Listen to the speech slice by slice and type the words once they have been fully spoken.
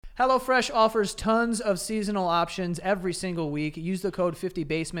HelloFresh offers tons of seasonal options every single week. Use the code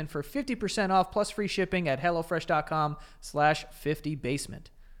 50basement for 50% off plus free shipping at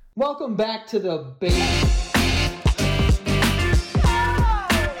hellofresh.com/50basement. Welcome back to the basement.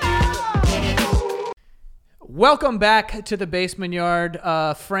 Welcome back to the basement yard.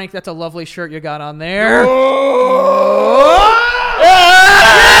 Frank, that's a lovely shirt you got on there.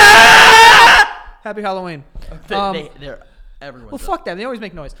 Happy Halloween. They're everyone. Well, fuck that. They always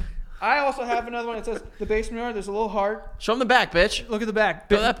make noise. I also have another one that says the basement yard. There's a little heart. Show them the back, bitch. Look at the back.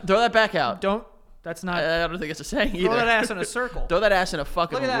 Throw that back out. Don't. That's not. I don't think it's a saying either. Throw that ass in a circle. Throw that ass in a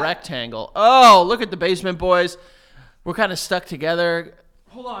fucking rectangle. Oh, look at the basement, boys. We're kind of stuck together.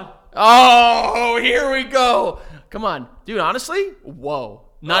 Hold on. Oh, here we go. Come on, dude. Honestly, whoa.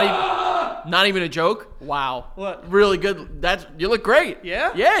 Not even a joke. Wow. What? Really good. You look great.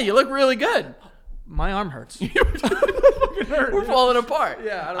 Yeah? Yeah, you look really good. My arm hurts. We're falling apart.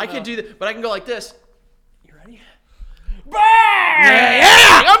 Yeah, I can't do that, but I can go like this. You ready? Bang!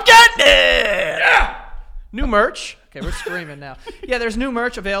 Yeah, I'm getting it. Yeah. New merch. Okay, we're screaming now. Yeah, there's new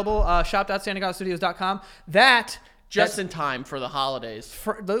merch available. Shop.santagostudios.com. That's in time for the holidays.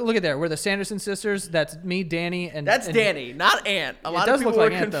 Look at there. We're the Sanderson sisters. That's me, Danny, and that's Danny, not Ant. A lot of people were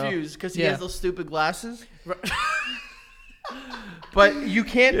confused because he has those stupid glasses. But you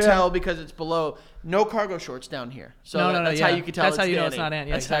can't tell because it's below. No cargo shorts down here. So that's how you can tell. That's how you know Danny. it's not Ant.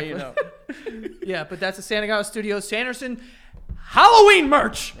 Yeah, that's exactly. how you know. Yeah, but that's the Santago Studios Sanderson Halloween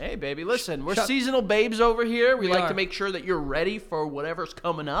merch. Hey, baby, listen. We're seasonal babes over here. We like are. to make sure that you're ready for whatever's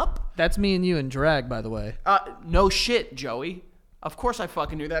coming up. That's me and you in drag, by the way. No shit, Joey. Of course I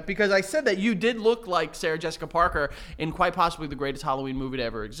fucking knew that because I said that you did look like Sarah Jessica Parker in quite possibly the greatest Halloween movie to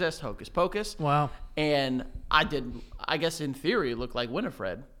ever exist, Hocus Pocus. Wow. And I guess in theory, look like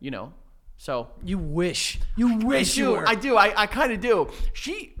Winifred, you know. So you wish you were. I do. I kind of do.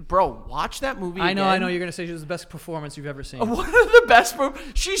 Bro, watch that movie. I know. You're gonna say she was the best performance you've ever seen. One of the best.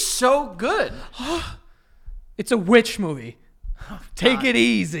 She's so good. It's a witch movie. Take it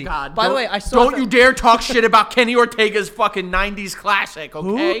easy. God. By the way, I saw. Don't you dare talk shit about Kenny Ortega's fucking '90s classic.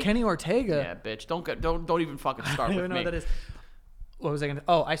 Okay. Who? Kenny Ortega. Yeah, bitch. Don't even fucking start with me. I don't even know what that is. What was I gonna?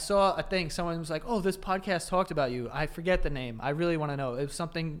 Oh, I saw a thing. Someone was like, "Oh, this podcast talked about you." I forget the name. I really want to know. It was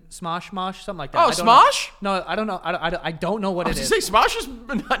something Smosh, something like that. Oh, Smosh? No, I don't know. I don't know what it is. Say Smosh is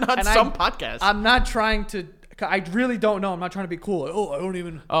not some podcast. I'm not trying to. I really don't know. I'm not trying to be cool. Oh, I don't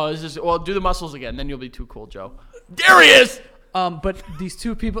even. Oh, this is well. Do the muscles again, then you'll be too cool, Joe. There he is. But these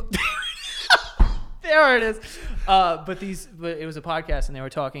two people. There it is. But it was a podcast, and they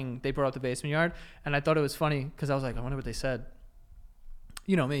were talking. They brought up the basement yard, and I thought it was funny because I was like, I wonder what they said.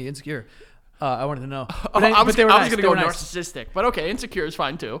 You know me, insecure. I wanted to know. But I was going to go nice. Narcissistic, but okay, insecure is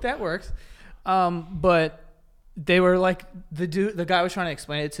fine too. That works. But they were like the guy was trying to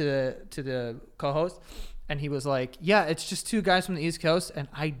explain it to the co-host, and he was like, "Yeah, it's just two guys from the East Coast, and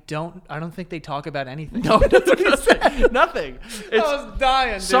I don't think they talk about anything." No, that's what he said. Nothing. I was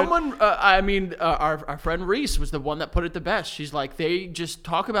dying. Dude. Someone, our friend Reese was the one that put it the best. She's like, they just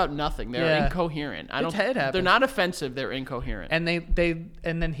talk about nothing. They're incoherent. They're not offensive. They're incoherent. And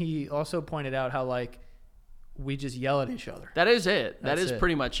and then he also pointed out how like we just yell at each other. That is it. That is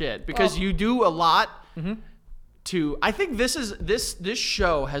pretty much it. Because you do a lot to. I think this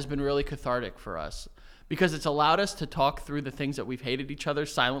show has been really cathartic for us. Because it's allowed us to talk through the things that we've hated each other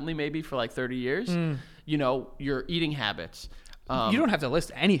silently maybe for like 30 years. You know, your eating habits. You don't have to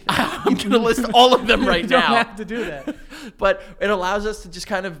list anything. I'm going to list all of them right now. You don't have to do that. But it allows us to just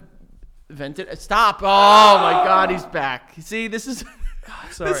kind of vent it. Stop. Oh, my God, he's back. See, this is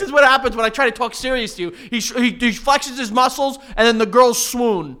what happens when I try to talk serious to you. He flexes his muscles, and then the girls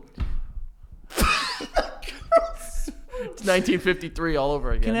swoon. It's 1953 all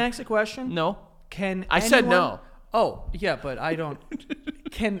over again. Can I ask a question? No. I said no. Oh, yeah, but I don't.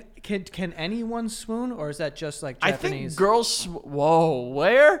 Can anyone swoon, or is that just like Japanese? I think girls. Whoa,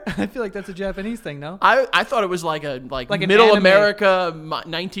 where? I feel like that's a Japanese thing. No. I thought it was like middle America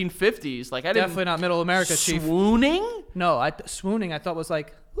 1950s. Like I didn't. Definitely not middle America. Chief. Swooning? No, swooning. I thought was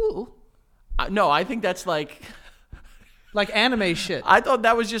like ooh. No, I think that's like anime shit. I thought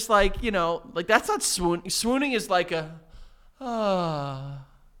that was just like that's not swooning. Swooning is like a.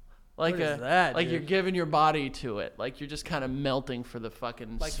 Like you're giving your body to it. Like you're just kind of melting for the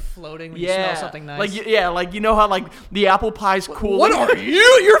fucking... Like floating when you smell something nice. Like you know how like the apple pie's cool. What are you?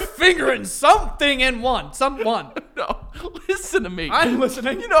 You're fingering something in someone. No, listen to me. I'm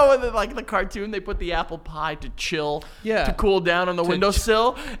listening. You know in the cartoon they put the apple pie to chill, to cool down on the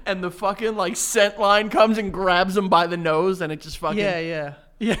windowsill, and the fucking like scent line comes and grabs him by the nose, and it just fucking... Yeah.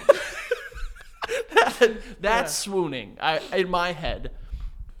 That's swooning in my head.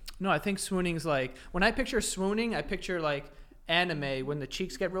 No, I think swooning's like when I picture swooning, I picture like anime when the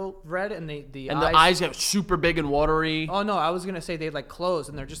cheeks get real red and the eyes get super big and watery. Oh no, I was gonna say they like close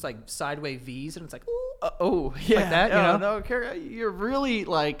and they're just like sideways V's and it's like ooh, yeah, like that. No, you're really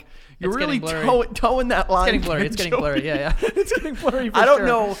like It's really getting towing that line. It's getting blurry. Yeah. It's getting blurry. For I don't sure.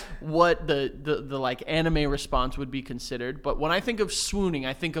 know what the like anime response would be considered, but when I think of swooning,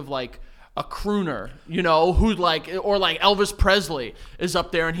 I think of like a crooner, who like, or like Elvis Presley is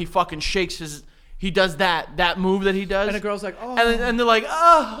up there and he fucking he does that move that he does. And a girl's like, oh. And they're like,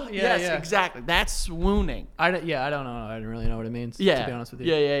 oh. Yeah, yes, exactly. That's swooning. I don't know. I don't really know what it means, yeah. to be honest with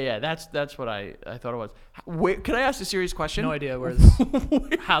you. Yeah. That's what I thought it was. Wait, can I ask a serious question? No idea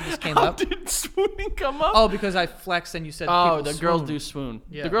how this came How up. did swooning come up? Oh, because I flexed and you said the swoon. girls do swoon.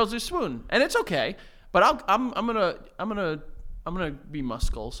 Yeah. The girls do swoon. And it's okay. But I'm gonna be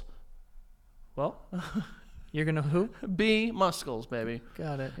muscles. Well, you're gonna who? Be muscles, baby.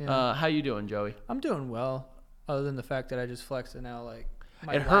 Got it. Yeah. How you doing, Joey? I'm doing well, other than the fact that I just flexed and now like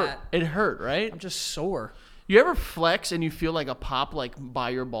my hurt. It hurt, right? I'm just sore. You ever flex and you feel like a pop like by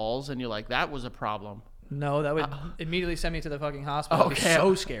your balls and you're like, that was a problem? No, that would immediately send me to the fucking hospital. Okay. I'd be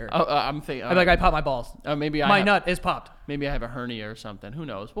so scared. I'm thinking. I'd be like, I popped my balls. Maybe my nut is popped. Maybe I have a hernia or something. Who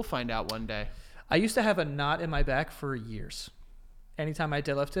knows? We'll find out one day. I used to have a knot in my back for years. Anytime I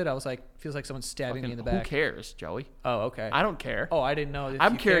deadlifted, I was like, feels like someone's stabbing me in the back. Who cares, Joey? Oh, okay. I don't care. Oh, I didn't know.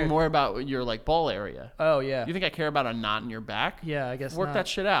 I'm caring more about your like ball area. Oh, yeah. You think I care about a knot in your back? Yeah, I guess Work not. that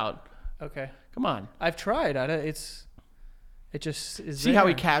shit out. Okay. Come on. I've tried. It just is. See how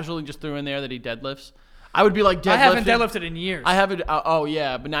he casually just threw in there that he deadlifts? I would be like deadlifting. I haven't deadlifted in years. I haven't. Oh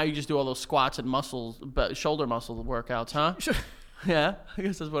yeah, but now you just do all those squats and shoulder muscle workouts, huh? Yeah, I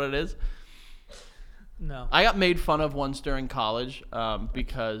guess that's what it is. No. I got made fun of once during college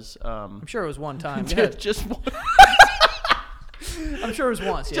because I'm sure it was one time. just one. I'm sure it was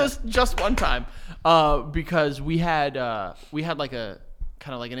once. Yeah. Just one time, because we had like a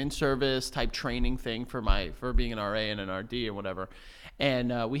kind of like an in-service type training thing for being an RA and an RD or whatever,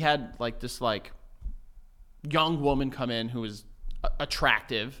 and we had like this like young woman come in who was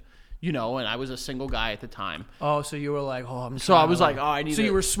attractive. And I was a single guy at the time. Oh, so you were like, I'm. So I was like, I need. So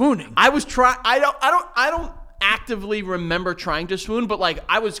you were swooning. I was trying. I don't actively remember trying to swoon, but like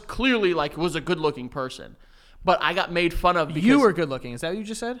I was clearly like was a good looking person, but I got made fun of because you were good looking. Is that what you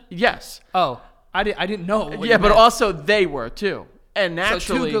just said? Yes. Oh, I didn't know. What yeah, but also they were too, and so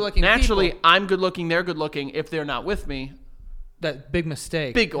two good-looking people. I'm good looking. They're good looking. If they're not with me. That big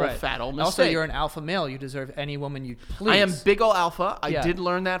mistake. Big old fat old mistake. Also, you're an alpha male. You deserve any woman you please. I am big old alpha. I did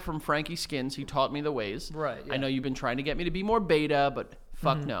learn that from Frankie Skins. He taught me the ways. Right. Yeah. I know you've been trying to get me to be more beta, but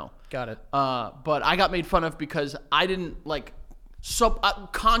fuck no. Got it. But I got made fun of because I didn't like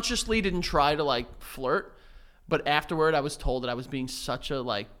consciously didn't try to like flirt, but afterward I was told that I was being such a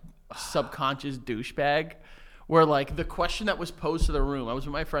like subconscious douchebag. Where like the question that was posed to the room, I was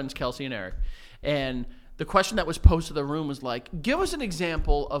with my friends Kelsey and Eric, and the question that was posed to the room was like, give us an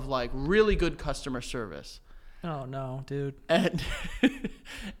example of like really good customer service. Oh no, dude.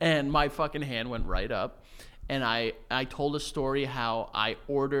 And my fucking hand went right up. And I told a story how I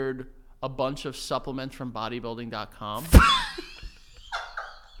ordered a bunch of supplements from bodybuilding.com.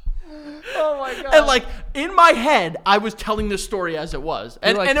 Oh my God. And like in my head, I was telling this story as it was.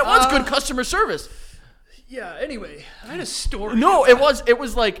 And, like, and it was good customer service. Yeah, anyway, I had a story. No,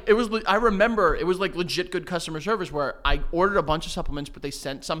 I remember it was like legit good customer service where I ordered a bunch of supplements, but they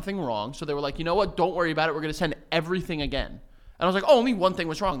sent something wrong. So they were like, you know what? Don't worry about it. We're going to send everything again. And I was like, oh, only one thing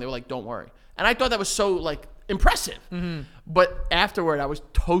was wrong. They were like, don't worry. And I thought that was so like impressive. Mm-hmm. But afterward, I was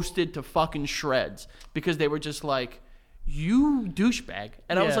toasted to fucking shreds because they were just like, you douchebag.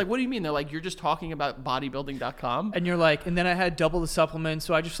 And I was like, what do you mean? They're like, you're just talking about bodybuilding.com. And you're like, and then I had double the supplements.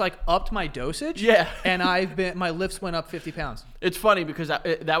 So I just like upped my dosage. Yeah. And my lifts went up 50 pounds. It's funny because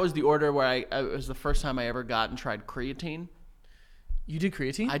that was the order where it was the first time I ever got and tried creatine. You did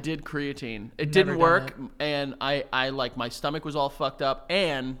creatine? I did creatine. It didn't work. And I like my stomach was all fucked up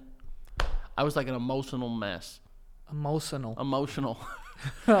and I was like an emotional mess. Emotional. Emotional,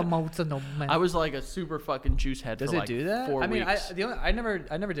 man. I was like a super fucking juice head. Does for it like do that? 4 weeks. I never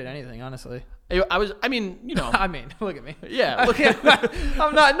did anything, honestly. I mean, you know. I mean, look at me. Yeah.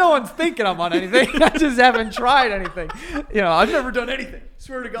 I'm not. No one's thinking I'm on anything. I just haven't tried anything. I've never done anything.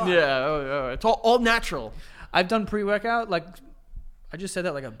 Swear to God. Yeah. It's all natural. I've done pre-workout. Like, I just said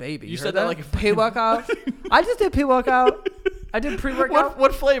that like a baby. You said that like a pre-workout. I just did pre-workout. I did pre-workout.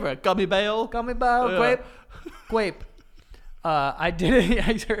 What flavor? Gummy bear? Gummy bear. Grape. I did it.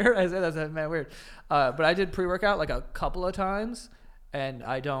 I said that's mad weird. But I did pre-workout like a couple of times, and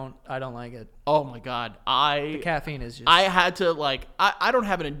I don't like it. Oh my God. The caffeine is just. I had to I don't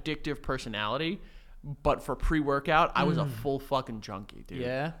have an addictive personality, but for pre-workout, I was a full fucking junkie, dude.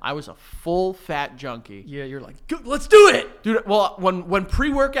 Yeah? I was a full fat junkie. Yeah, you're like, let's do it! Dude, well, when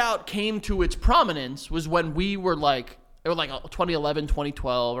pre-workout came to its prominence was when we were like, it was like 2011,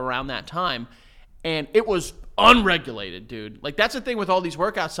 2012, around that time. And it was unregulated, dude. Like, that's the thing with all these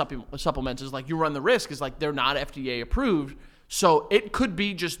workout supplements is, like, you run the risk is, like, they're not FDA approved. So it could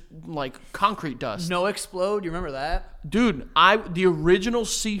be just, like, concrete dust. No Explode, you remember that? Dude, the original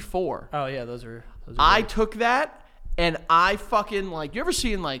C4. Oh, yeah, those are I great. took that, and I fucking, like, you ever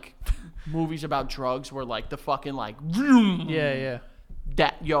seen, like, movies about drugs where, like, the fucking, like, Yeah.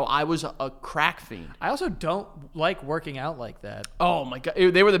 I was a crack fiend. I also don't like working out like that. Oh my God.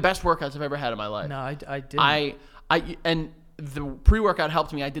 They were the best workouts I've ever had in my life. No, I didn't. And the pre-workout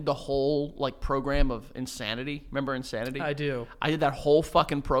helped me. I did the whole like program of Insanity. Remember Insanity? I do. I did that whole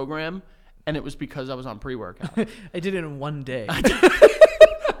fucking program, and it was because I was on pre-workout. I did it in one day.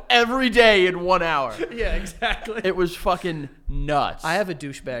 Every day in 1 hour. Yeah, exactly. It was fucking nuts. I have a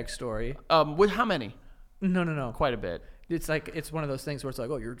douchebag story. With how many? No. Quite a bit. It's one of those things where it's like,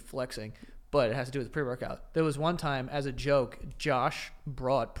 oh, you're flexing, but it has to do with pre-workout. There was one time, as a joke, Josh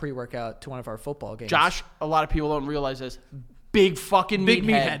brought pre-workout to one of our football games. Josh, a lot of people don't realize this. Big fucking Big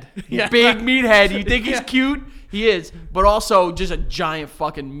meathead. Yeah. Big meathead. You think he's cute? He is. But also just a giant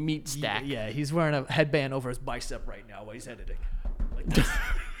fucking meat stack. Yeah, he's wearing a headband over his bicep right now while he's editing. Like this.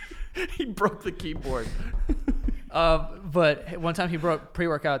 He broke the keyboard. But one time he brought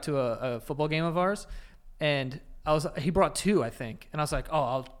pre-workout to a football game of ours, and he brought 2, I think, and I was like, oh,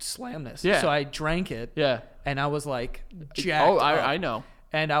 I'll slam this. Yeah. So I drank it. Yeah. And I was like jacked up. I know.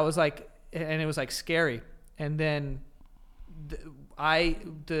 And I was like, and it was like scary. And then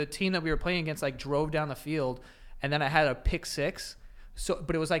the team that we were playing against like drove down the field, and then I had a pick 6. So,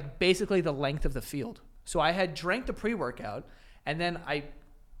 but it was like basically the length of the field. So I had drank the pre-workout, and then I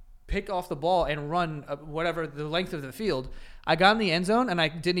picked off the ball and run whatever the length of the field. I got in the end zone and I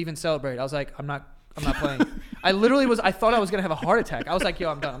didn't even celebrate. I was like, I'm not playing. I thought I was going to have a heart attack. I was like, yo,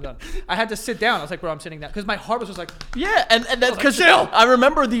 I'm done. I had to sit down. I was like, bro, I'm sitting down. Because my heart was just like... Yeah, and that's because I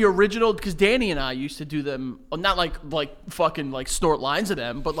remember the original, because Danny and I used to do them, not like fucking like snort lines of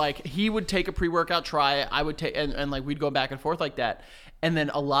them, but like he would take a pre-workout, try it, I would take, and like we'd go back and forth like that. And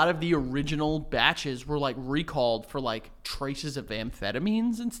then a lot of the original batches were like recalled for like traces of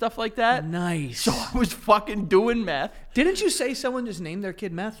amphetamines and stuff like that. Nice. So I was fucking doing meth. Didn't you say someone just named their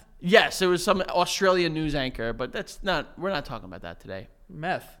kid Meth? Yes, it was some Australian news anchor, but we're not talking about that today.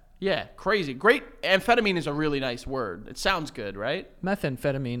 Meth. Yeah, crazy. Great. Amphetamine is a really nice word. It sounds good, right?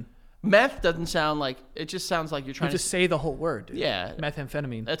 Methamphetamine. Meth doesn't sound like, it just sounds like you're trying to just say the whole word, dude. Yeah.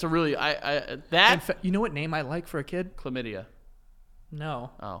 Methamphetamine. That's a really, You know what name I like for a kid? Chlamydia.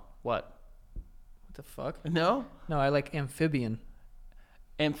 No. Oh, what? What the fuck? No? No, I like amphibian.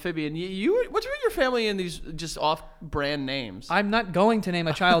 Amphibian. What's with your family in these just off-brand names? I'm not going to name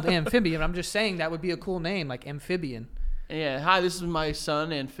a child amphibian. I'm just saying that would be a cool name, like amphibian. Yeah. Hi, this is my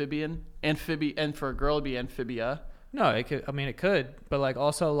son, Amphibian. And for a girl, it'd be Amphibia. No, it could. I mean, it could, but like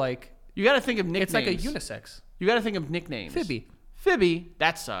also like you got to think of nicknames. It's like a unisex. You got to think of nicknames. Fibby.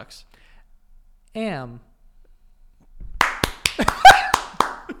 That sucks.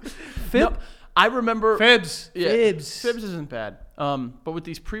 Fib. No, I remember Fibs. Yeah, Fibs. Fibs isn't bad. But with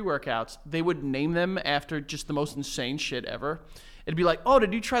these pre-workouts, they would name them after just the most insane shit ever. It'd be like, oh,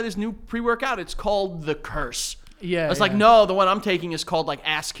 did you try this new pre-workout? It's called The Curse. Yeah. It's like, no, the one I'm taking is called like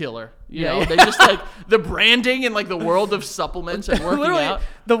Ass Killer. You know, they just like the branding in like the world of supplements and working out.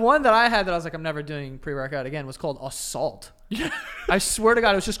 The one that I had that I was like, I'm never doing pre-workout again was called Assault. Yeah. I swear to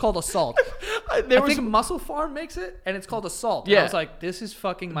God, it was just called Assault. I think Muscle Farm makes it, and it's called Assault. Yeah. And I was like, this is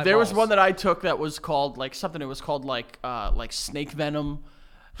fucking my balls. There was one that I took that was called like something. It was called like snake venom.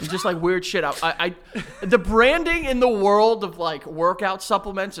 And just like weird shit. The branding in the world of like workout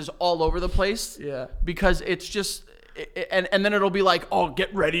supplements is all over the place. Yeah. Because it's just, and then it'll be like, oh,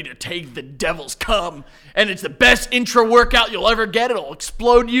 get ready to take the devil's cum. And it's the best intra workout you'll ever get. It'll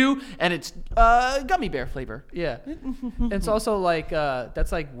explode you. And it's gummy bear flavor. Yeah. It's also like,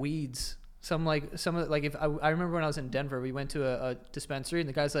 that's like weeds. If I remember when I was in Denver, we went to a dispensary and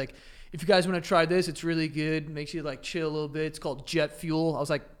the guy's like, if you guys want to try this, it's really good. Makes you like chill a little bit. It's called jet fuel. I was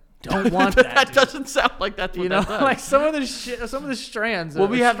like, don't want that. That doesn't sound like that's what that does. Like some of the strands.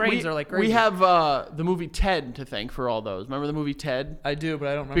 Well, strains are like crazy. We have the movie Ted to thank for all those. Remember the movie Ted? I do, but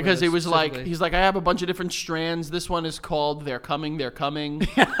I don't remember. Because it was like, he's like, I have a bunch of different strands. This one is called They're Coming.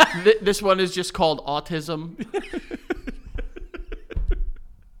 This one is just called Autism.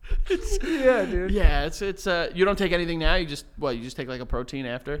 Yeah, dude. Yeah, it's you don't take anything now. You just take like a protein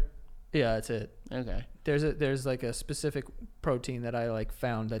after. Yeah, that's it. Okay. There's like a specific protein that I like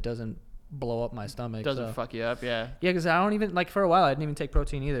found that doesn't blow up my stomach. Doesn't fuck you up, yeah. Yeah, because I don't even like for a while I didn't even take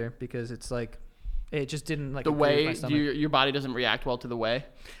protein either because it's like it just didn't like the agree with my whey. stomach. Your body doesn't react well to the whey.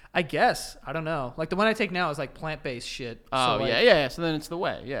 I guess I don't know. Like the one I take now is like plant-based shit. Oh so, like, yeah. So then it's the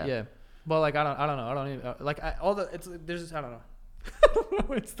whey. Yeah. Yeah. Well, like I don't know. I don't even like there's I don't know.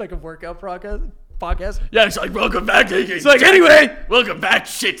 It's like a workout podcast. Yeah, it's like welcome back. It's like anyway, welcome back,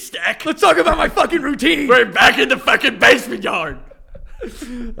 shit stack. let's talk about my fucking routine. We're back in the fucking basement yard.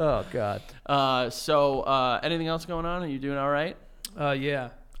 Oh God. So anything else going on? Are you doing all right? Yeah.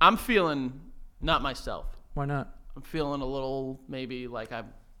 I'm feeling not myself. Why not? I'm feeling a little maybe like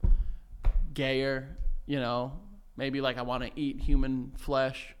I'm gayer. You know, maybe like I want to eat human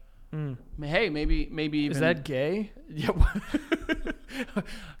flesh. Hey, maybe even. Is that gay? Yeah.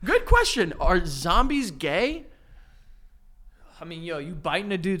 Good question. Are zombies gay? I mean, yo, you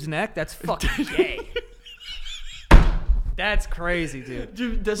biting a dude's neck? That's fucking gay. That's crazy, dude.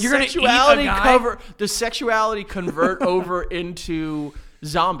 Dude, does You're sexuality gonna eat a guy? Does sexuality convert over into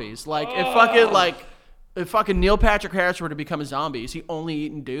zombies? Like if fucking Neil Patrick Harris were to become a zombie, is he only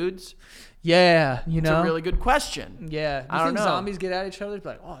eating dudes? Yeah, you It's know. a really good question. Yeah, I don't think know. Zombies get at each other, be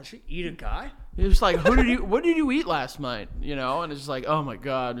like, oh, did she eat a guy? It's like, what did you eat last night? You know, and it's like, oh my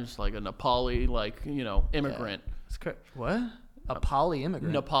God, it's like a Nepali, immigrant. Yeah. What? A poly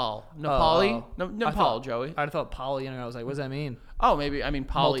immigrant? Nepal. Oh. Nepal, Joey. I thought poly, and I was like, what does that mean? Oh, maybe, poly.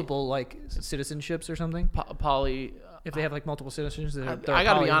 Multiple, like, citizenships or something? Poly. If they have, like, multiple citizens, they're I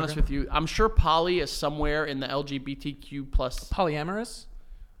got to be honest with you. I'm sure poly is somewhere in the LGBTQ plus. Polyamorous?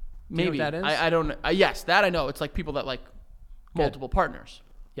 Maybe. Do you know what that is? I don't know. Yes, that I know. It's like people that like multiple partners.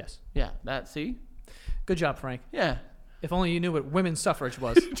 Yes. Yeah, see? Good job, Frank. Yeah. If only you knew what women's suffrage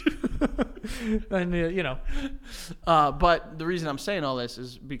was. And, you know. But the reason I'm saying all this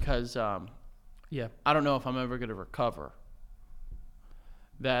is because Yeah. I don't know if I'm ever going to recover.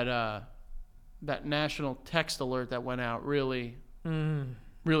 That national text alert that went out really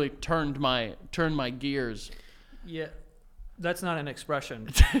turned my gears. Yeah. That's not an expression,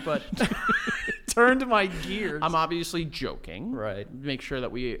 but turned my gears. I'm obviously joking. Right. Make sure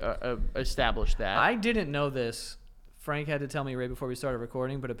that we establish that. I didn't know this. Frank had to tell me right before we started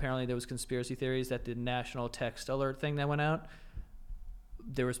recording, but apparently there was conspiracy theories that the national text alert thing that went out,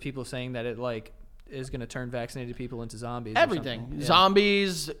 there was people saying that it like is going to turn vaccinated people into zombies. Everything. Yeah.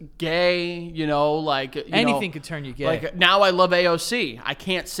 Zombies, gay, anything could turn you gay. Like now I love AOC. I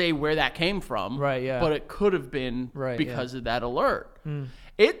can't say where that came from. Right, yeah. But it could have been because of that alert.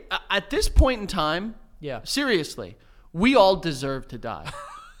 It at this point in time, seriously, we all deserve to die.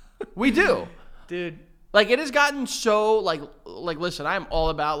 We do. Dude. Like it has gotten so like listen, I'm all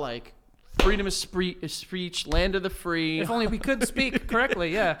about like freedom of speech, land of the free. If only we could speak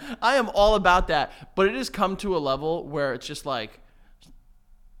correctly, yeah. I am all about that. But it has come to a level where it's just like,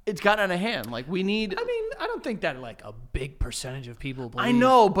 it's gotten out of hand. Like we need. I mean, I don't think that like a big percentage of people believe. I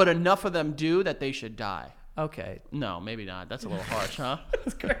know, but enough of them do that they should die. Okay. No, maybe not. That's a little harsh, huh?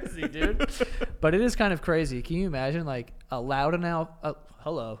 That's crazy, dude. But it is kind of crazy. Can you imagine like a loud enough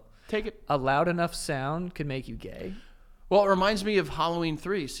Take it. A loud enough sound could make you gay? Well, it reminds me of Halloween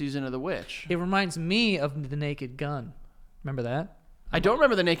 3, Season of the Witch. It reminds me of The Naked Gun. Remember that? I don't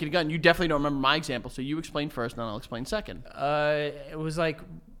remember The Naked Gun. You definitely don't remember my example, so you explain first, and then I'll explain second. It was like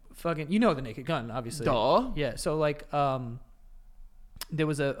fucking... You know The Naked Gun, obviously. Duh. Yeah, so like there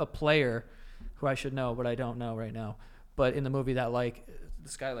was a player who I should know, but I don't know right now. But in the movie that like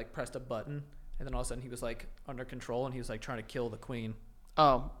this guy like pressed a button, and then all of a sudden he was like under control, and he was like trying to kill the queen.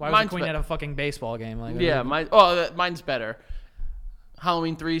 Oh, why was the queen at a fucking baseball game? Like, yeah, mine's better.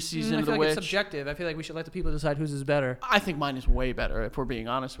 Halloween 3, Season of the Witch. It's subjective. I feel like we should let the people decide whose is better. I think mine is way better, if we're being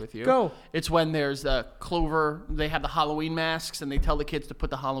honest with you. Go. It's when there's the Clover. They have the Halloween masks, and they tell the kids to put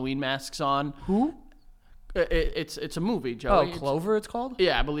the Halloween masks on. Who? It's a movie, Joey. Oh, Clover it's called?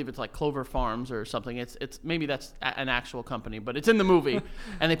 Yeah, I believe it's like Clover Farms or something. It's maybe that's an actual company, but it's in the movie.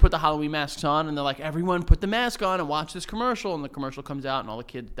 And they put the Halloween masks on, and they're like, everyone put the mask on and watch this commercial. And the commercial comes out, and all the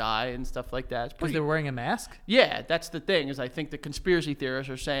kids die and stuff like that. Because they're wearing a mask? Yeah, that's the thing, is I think the conspiracy theorists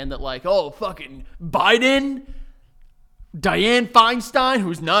are saying that like, oh, fucking Biden, Dianne Feinstein,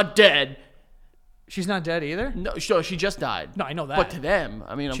 who's not dead. She's not dead either? No, she just died. No, I know that. But to them,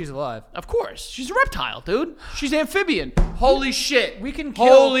 I mean... She's alive. Of course. She's a reptile, dude. She's amphibian. Holy shit. We can kill...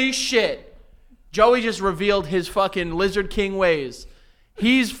 Holy shit. Joey just revealed his fucking Lizard King ways.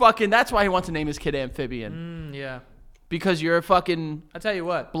 He's fucking... That's why he wants to name his kid Amphibian. Yeah. Because you're a fucking... I'll tell you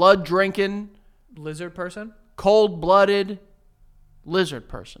what. Blood-drinking... Lizard person? Cold-blooded... Lizard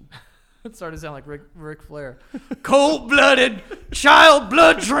person. It started to sound like Ric Flair. Cold-blooded, child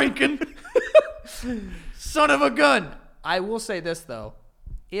blood drinking, son of a gun. I will say this though,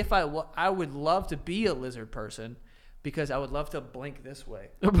 if I would love to be a lizard person because I would love to blink this way.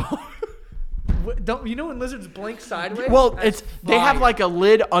 Don't you know when lizards blink sideways? Well, they have like a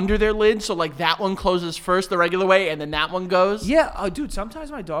lid under their lid, so like that one closes first the regular way, and then that one goes. Yeah, dude. Sometimes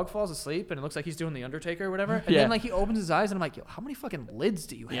my dog falls asleep and it looks like he's doing the Undertaker or whatever, and then like he opens his eyes and I'm like, yo, how many fucking lids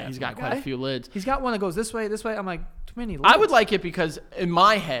do you have? Yeah, he's got quite a few lids. He's got one that goes this way, this way. I'm like, too many lids. I would like it because in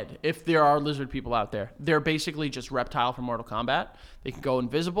my head, if there are lizard people out there, they're basically just Reptile from Mortal Kombat. They can go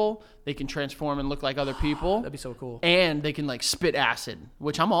invisible. They can transform and look like other people. That'd be so cool. And they can like spit acid,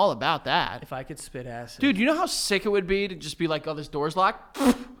 which I'm all about that. If I could spit acid. Dude, you know how sick it would be to just be like, oh, this door's locked?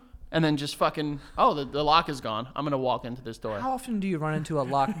 And then just fucking, oh, the lock is gone. I'm going to walk into this door. How often do you run into a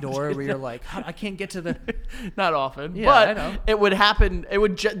locked door where you're like, I can't get to the... Not often. Yeah, but I know. It would happen. It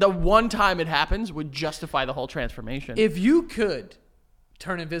would the one time it happens would justify the whole transformation. If you could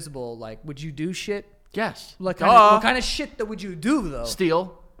turn invisible, like, would you do shit? Yes. Like, what kind of shit that would you do, though?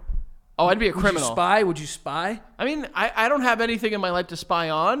 Steal. Oh, I'd be a criminal. Would you spy? Would you spy? I mean, I don't have anything in my life to spy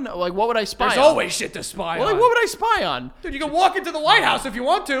on. Like, what would I spy on? There's always shit to spy Well, on. like, what would I spy on? Dude, you can walk into the White House if you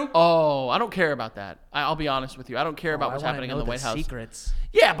want to. Oh, I don't care about that. I'll be honest with you. I don't care about what's happening in the White House. Secrets.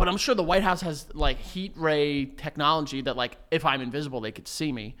 Yeah, but I'm sure the White House has, like, heat ray technology that, like, if I'm invisible, they could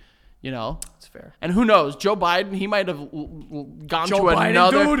see me. You know, that's fair. And who knows? Joe Biden, he might have gone Joe to Biden,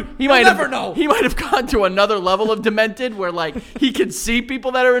 another. dude, he might never have, know. He might have gone to another level of demented where like he can see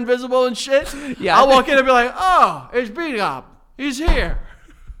people that are invisible and shit. Yeah, I'll walk in and be like, "Oh, it's B-Dop. He's here."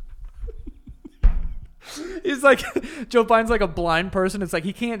 He's like, Joe Biden's like a blind person. It's like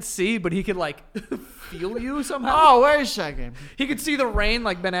he can't see, but he could like feel you somehow. Oh, wait a second. He could see the rain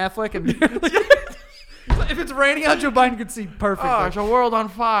like Ben Affleck and. If it's raining out, Joe Biden could see perfectly. Oh, it's a world on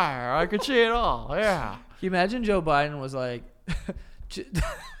fire. I could see it all. Yeah. Can you imagine Joe Biden was like,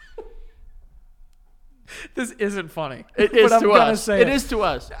 this isn't funny. It is to us. Say it is to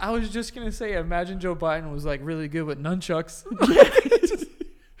us. I was just going to say, imagine Joe Biden was like really good with nunchucks.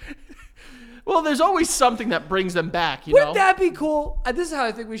 Well, there's always something that brings them back, you know? Wouldn't that be cool? This is how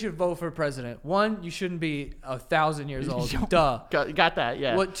I think we should vote for president. One, you shouldn't be 1,000 years old. Duh. Got that,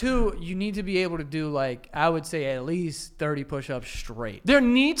 yeah. What? Two, you need to be able to do, like, I would say at least 30 push-ups straight. There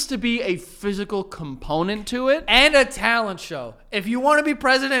needs to be a physical component to it. And a talent show. If you want to be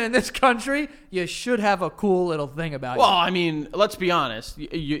president in this country, you should have a cool little thing about you. Well, I mean, let's be honest.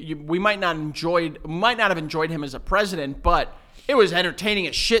 We might not have enjoyed him as a president, but it was entertaining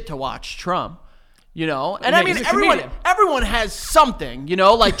as shit to watch Trump. You know, and yeah, I mean, everyone has something, you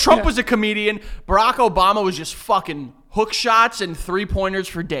know, like Trump was a comedian. Barack Obama was just fucking hook shots and 3-pointers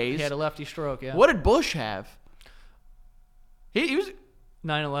for days. He had a lefty stroke, yeah. What did Bush have? He was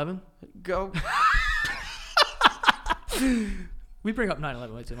 9/11. Go. We bring up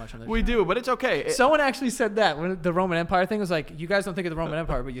 9/11 way too much on this. We do, but it's okay. Someone actually said that when the Roman Empire thing was like, you guys don't think of the Roman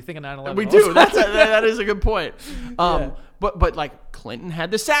Empire, but you think of 9/11. We do. That is a good point. Yeah. But like Clinton had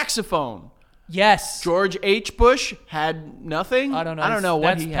the saxophone. Yes. George H. Bush had nothing. I don't know. I don't know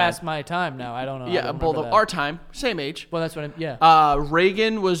what he had. That's past my time now. I don't know. Yeah, both of our time, same age. Well, that's what. Yeah.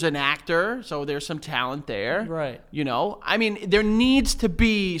 Reagan was an actor, so there's some talent there. Right. You know, I mean, there needs to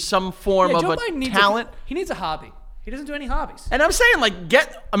be some form of Joe a Biden talent. He needs a hobby. He doesn't do any hobbies. And I'm saying, like,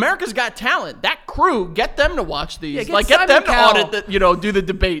 get America's Got Talent. That crew, get them to watch these. Yeah, get Simon them Cowell. to audit do the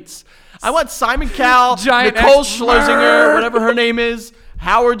debates. I want Simon Cowell, Giant Nicole X- Schlesinger, whatever her name is,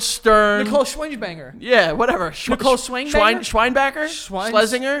 Howard Stern. Nicole Schwingbanger. Yeah, whatever. Nicole Schwingbanger? Schweinbacher? Schweins-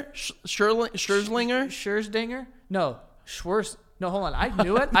 Schlesinger? Scherzlinger? Scherzdinger? No. Schwerz. No, hold on. I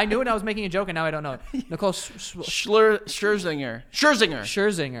knew it. I knew it. And I was making a joke, and now I don't know it. Nicole Scherzinger.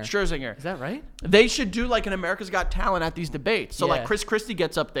 Scherzinger. Is that right? They should do like an America's Got Talent at these debates. So like Yeah. Chris Christie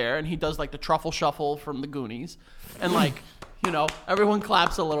gets up there and he does like the truffle shuffle from the Goonies, and like everyone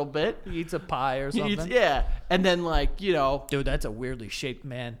claps a little bit. He eats a pie or something. Yeah, and then like Dude, that's a weirdly shaped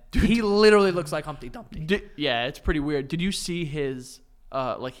man. Dude, he literally looks like Humpty Dumpty. Yeah, it's pretty weird. Did you see his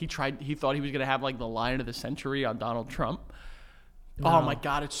he thought he was gonna have like the line of the century on Donald Trump? No. Oh my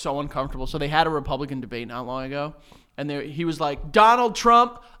God, it's so uncomfortable. So they had a Republican debate not long ago, and he was like, Donald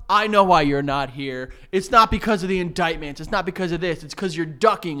Trump, I know why you're not here. It's not because of the indictments. It's not because of this. It's because you're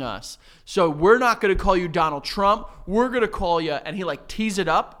ducking us. So we're not going to call you Donald Trump. We're going to call you, and he like tees it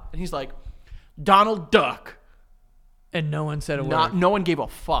up, and he's like, Donald Duck. And no one said a word. No one gave a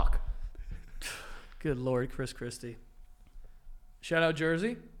fuck. Good Lord, Chris Christie. Shout out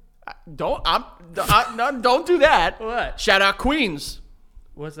Jersey. Don't do that. What? Shout out Queens.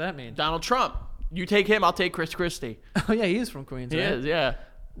 What's that mean? Donald Trump. You take him, I'll take Chris Christie. Oh yeah, he is from Queens. He right? is, yeah.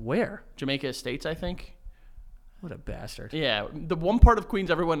 Where? Jamaica Estates, I think. What a bastard. Yeah, the one part of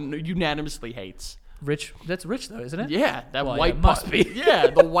Queens everyone unanimously hates. Rich. That's rich though, isn't it? Yeah, that Well, white yeah, part. must be. Yeah,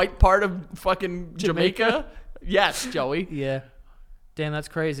 the white part of fucking Jamaica. Yes, Joey. Yeah. Damn, that's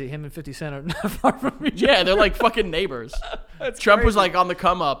crazy. Him and 50 Cent are not far from each Yeah, they're like fucking neighbors. Trump was like on the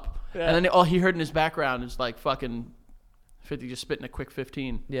come up, Yeah. and then all he heard in his background is like fucking 50 just spitting a quick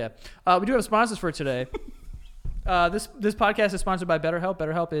 15. Yeah. We do have sponsors for today. This podcast is sponsored by BetterHelp.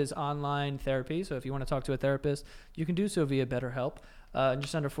 BetterHelp is online therapy, so if you want to talk to a therapist, you can do so via BetterHelp. In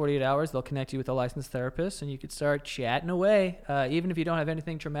just under 48 hours, they'll connect you with a licensed therapist, and you could start chatting away. Even if you don't have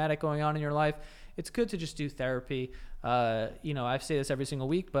anything traumatic going on in your life, it's good to just do therapy. I say this every single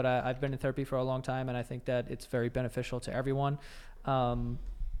week, but I've been in therapy for a long time, and I think that it's very beneficial to everyone. And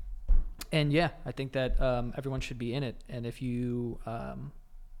yeah, I think that everyone should be in it. And if you,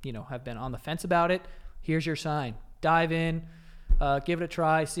 have been on the fence about it, here's your sign. Dive in, give it a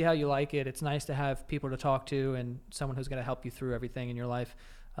try, see how you like it. It's nice to have people to talk to and someone who's going to help you through everything in your life.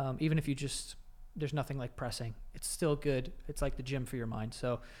 Even if there's nothing like pressing. It's still good. It's like the gym for your mind.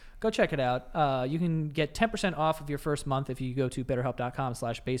 So go check it out. You can get 10% off of your first month if you go to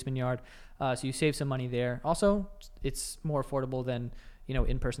betterhelp.com/basementyard. So you save some money there. Also, it's more affordable than,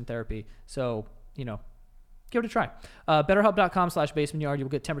 in-person therapy. So, give it a try. BetterHelp.com/basementyard. You will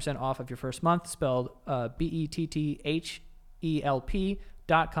get 10% off of your first month, spelled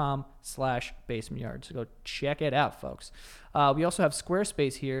BETTHELP.com/basementyard. So go check it out, folks. We also have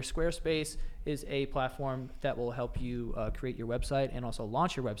Squarespace here. Squarespace is a platform that will help you create your website and also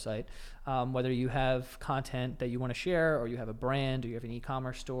launch your website. Whether you have content that you want to share, or you have a brand, or you have an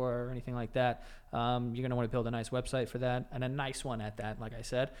e-commerce store or anything like that, you're going to want to build a nice website for that, and a nice one at that, like I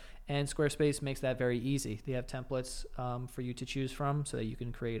said. And Squarespace makes that very easy. They have templates for you to choose from so that you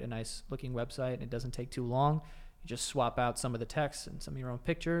can create a nice looking website, and it doesn't take too long. You just swap out some of the text and some of your own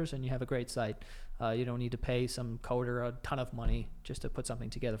pictures, and you have a great site. You don't need to pay some coder a ton of money just to put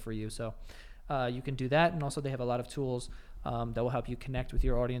something together for you. So you can do that. And also they have a lot of tools that will help you connect with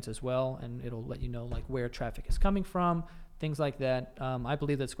your audience as well. And it'll let you know like where traffic is coming from, things like that. I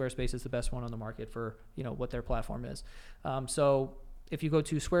believe that Squarespace is the best one on the market for, what their platform is. So if you go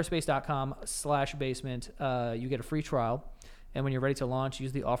to squarespace.com/basement, you get a free trial. And when you're ready to launch,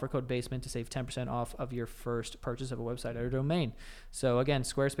 use the offer code BASEMENT to save 10% off of your first purchase of a website or domain. So again,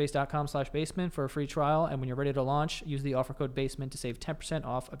 squarespace.com/basement for a free trial. And when you're ready to launch, use the offer code BASEMENT to save 10%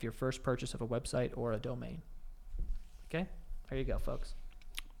 off of your first purchase of a website or a domain. Okay? There you go, folks.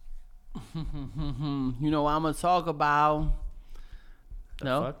 I'm going to talk about...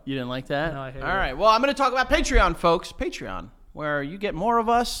 No? Fuck? You didn't like that? No, I hate All it. right. Well, I'm going to talk about Patreon, folks. Patreon, where you get more of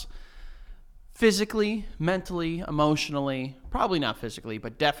us physically, mentally, emotionally, probably not physically,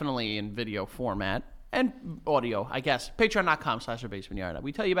 but definitely in video format and audio, I guess. Patreon.com/basementyard.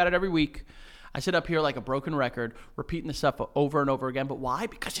 We tell you about it every week. I sit up here like a broken record, repeating the stuff over and over again. But why?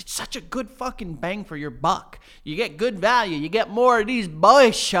 Because it's such a good fucking bang for your buck. You get good value. You get more of these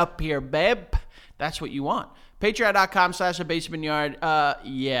boys up here, babe. That's what you want. Patreon.com/basementyard.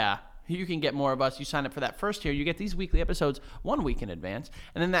 Yeah. You can get more of us. You sign up for that first tier. You get these weekly episodes 1 week in advance.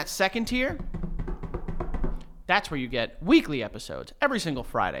 And then that second tier, that's where you get weekly episodes every single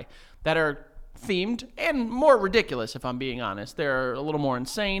Friday that are themed and more ridiculous, if I'm being honest. They're a little more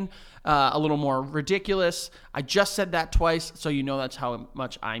insane, a little more ridiculous. I just said that twice, so you know that's how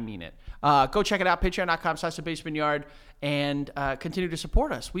much I mean it. Go check it out, patreon.com/basementyard, and continue to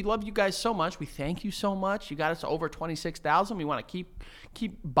support us. We love you guys so much. We thank you so much. You got us to over 26,000. We want to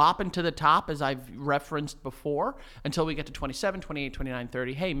keep bopping to the top, as I've referenced before, until we get to 27, 28, 29,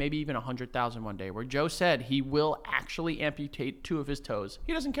 30. Hey, maybe even 100,000 one day, where Joe said he will actually amputate 2 of his toes.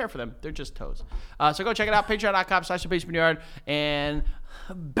 He doesn't care for them. They're just toes. So go check it out, patreon.com/basementyard, and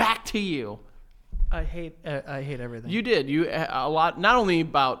back to you. I hate everything. You did. A lot, not only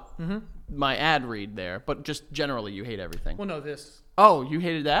about my ad read there, but just generally you hate everything. Well, no, this. Oh, you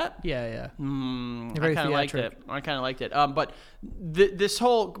hated that? Yeah. I kind of liked it. But this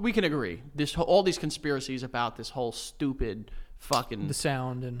whole, we can agree, all these conspiracies about this whole stupid fucking... The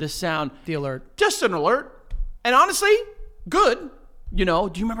sound. The alert. Just an alert. And honestly, good. Do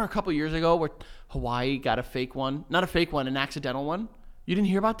you remember a couple years ago where Hawaii got a fake one? Not a fake one, an accidental one. You didn't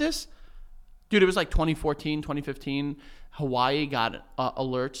hear about this? Dude, it was like 2014, 2015. Hawaii got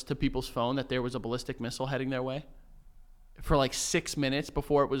alerts to people's phone that there was a ballistic missile heading their way for like 6 minutes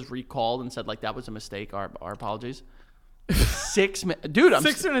before it was recalled and said like that was a mistake. Our apologies. 6 minutes. Dude,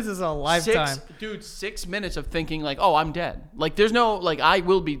 6 minutes is a lifetime. 6 minutes of thinking like, oh, I'm dead. Like there's no, like I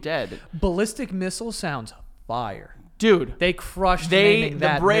will be dead. Ballistic missile sounds fire. Dude, They crushed naming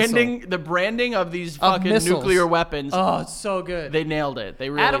that missile. the branding of these fucking missiles. nuclear weapons. Oh, it's so good. They nailed it.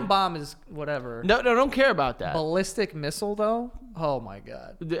 They really. Atom bomb is whatever. No, don't care about that. Ballistic missile, though? Oh, my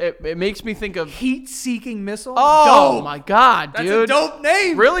God. It makes me think of. Heat-seeking missile? Oh, dope. my God, That's dude. a dope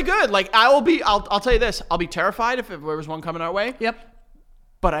name. Really good. Like, I'll tell you this. I'll be terrified if there was one coming our way. Yep.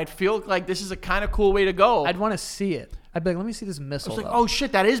 But I'd feel like this is a kind of cool way to go. I'd want to see it. I'd be like, let me see this missile. I was like, though. oh,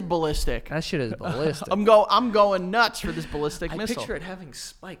 shit, that is ballistic. That shit is ballistic. I'm going nuts for this ballistic missile. picture it having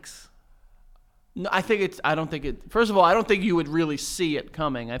spikes. No, I don't think it. First of all, I don't think you would really see it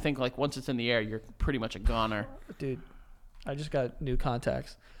coming. I think like once it's in the air, you're pretty much a goner. Dude, I just got new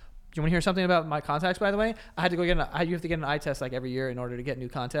contacts. Do you want to hear something about my contacts, by the way? I had to go get you have to get an eye test like every year in order to get new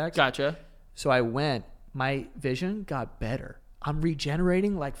contacts. Gotcha. So I went. My vision got better. I'm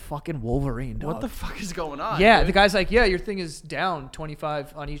regenerating like fucking Wolverine, dog. What the fuck is going on? Yeah, dude? the guy's like, yeah, your thing is down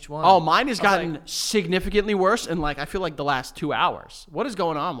 25 on each one. Oh, mine has gotten like, significantly worse in like I feel like the last 2 hours. What is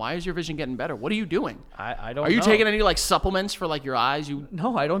going on? Why is your vision getting better? What are you doing? I don't know. Are you taking any like supplements for like your eyes?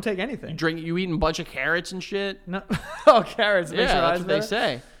 No, I don't take anything. You eating a bunch of carrots and shit? No. Oh, carrots. Yeah, that's what they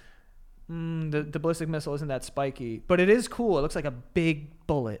say. The ballistic missile isn't that spiky, but it is cool. It looks like a big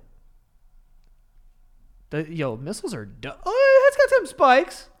bullet. Missiles are oh, it's got some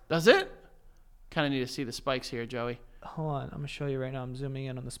spikes. Does it? Kind of need to see the spikes here, Joey. Hold on, I'm gonna show you right now. I'm zooming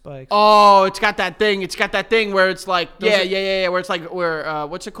in on the spikes. Oh, it's got that thing. It's got that thing where it's like, yeah. Where it's like,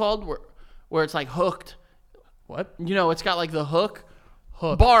 what's it called? Where it's like hooked. What? It's got like the hook.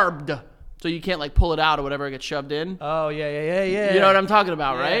 Barbed. So you can't like pull it out or whatever, it gets shoved in. Oh, yeah. You know what I'm talking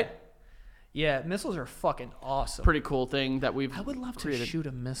about, Yeah. right? Yeah, missiles are fucking awesome. Pretty cool thing that we've I would love created. to shoot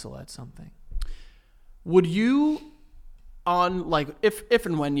a missile at something. Would you, on like if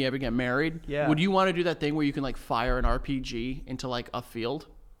and when you ever get married, would you want to do that thing where you can like fire an RPG into like a field?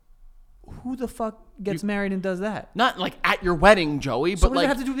 Who the fuck gets married and does that? Not like at your wedding, Joey, So but what does like it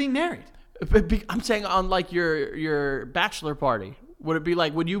have to do with being married? I'm saying on like your bachelor party. Would it be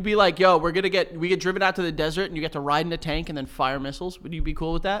like? Would you be like, yo, we get driven out to the desert and you get to ride in a tank and then fire missiles? Would you be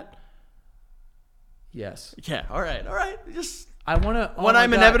cool with that? Yes. Yeah. All right. Just I want to. when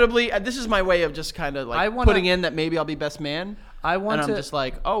I'm inevitably, this is my way of just kind of like putting in that maybe I'll be best man. And I'm just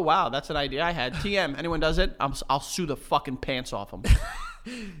like, oh wow, that's an idea I had. TM, anyone does it, I'll sue the fucking pants off them.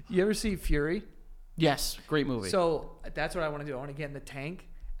 You ever see Fury? Yes, great movie. So that's what I want to do. I want to get in the tank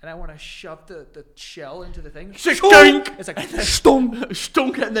and I want to shove the shell into the thing. Stink! It's like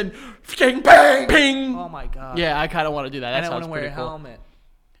stunk, and then bang, bang, ping. Oh my god. Yeah, I kind of want to do that. That and I want sounds to wear pretty a cool. helmet.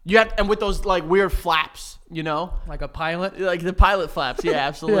 You have, and with those like weird flaps, like a pilot. like the pilot flaps. Yeah,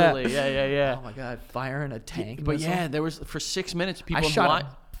 absolutely. Yeah. Oh my god, fire in a tank. But missile? yeah, there was for 6 minutes people. I shot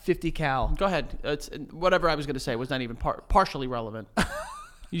a 50 cal. Go ahead. It's whatever I was going to say was not even partially relevant.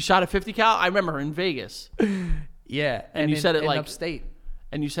 You shot a 50 cal. I remember in Vegas. Yeah, and you said it in like upstate.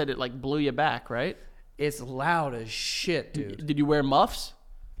 And you said it like blew you back, right? It's loud as shit, dude. Did you wear muffs?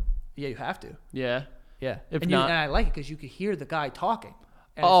 Yeah, you have to. Yeah. Yeah. If and not, and I like it because you could hear the guy talking.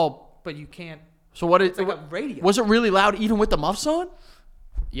 And but you can't. So what? It's like a radio. Was it really loud even with the muffs on?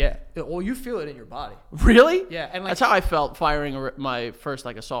 Yeah. Well, you feel it in your body. Really? Yeah. And that's how I felt firing my first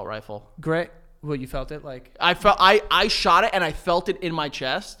like assault rifle. Great. Well, you felt it like. I shot it and I felt it in my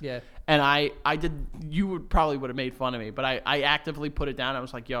chest. Yeah. And I did. You would have made fun of me, but I actively put it down. I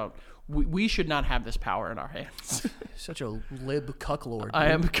was like, yo, we should not have this power in our hands. Such a lib cucklord. I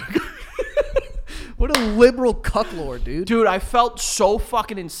am. What a liberal cucklord, dude. Dude, I felt so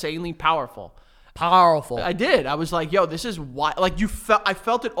fucking insanely powerful. I did. I was like, yo, this is why. Like I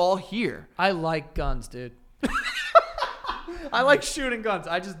felt it all here. I like guns, dude. I like shooting guns.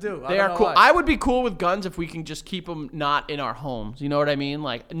 I just do. They are cool. Why. I would be cool with guns if we can just keep them not in our homes. You know what I mean?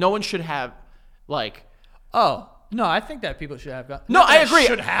 Like, no one should have, like... Oh, no, I think that people should have guns. No, I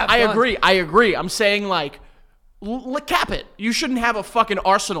agree. I agree. I'm saying, like, cap it. You shouldn't have a fucking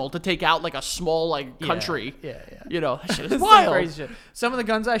arsenal to take out, like, a small, like, country. Yeah. You know, that shit is wild. Crazy shit. Some of the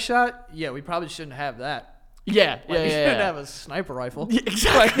guns I shot, we probably shouldn't have that. Yeah, you shouldn't have a sniper rifle. Yeah,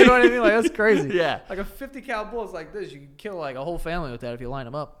 exactly. Like, you know what I mean? Like, that's crazy. Yeah. Like a 50 cal bullets like this, you can kill like a whole family with that if you line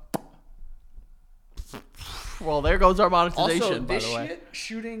them up. Well, there goes our monetization, also, by this the way. shit,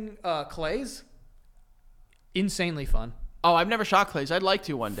 shooting clays, insanely fun. Oh, I've never shot clays. I'd like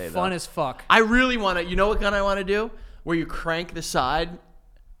to one day, though. Fun as fuck. I really want to. You know what gun I want to do? Where you crank the side.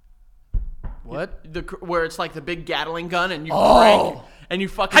 What? Where it's like the big Gatling gun and you crank. And you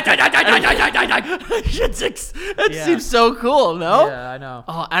fucking... That seems so cool, no? Yeah, I know.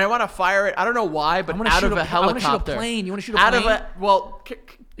 Oh, and I want to fire it. I don't know why, but out of a helicopter. I want to shoot a plane. You want to shoot a plane?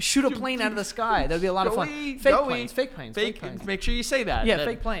 shoot a plane out of the sky. That'd be a lot of fun. Fake planes. Make sure you say that. Yeah, Then,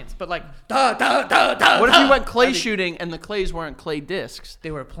 fake planes. But like, what if you went clay shooting and the clays weren't clay discs?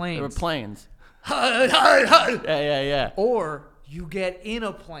 They were planes. They were planes. Yeah. Or you get in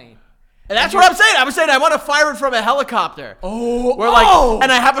a plane. And that's what I'm saying. I'm saying I want to fire it from a helicopter. Oh, we're like,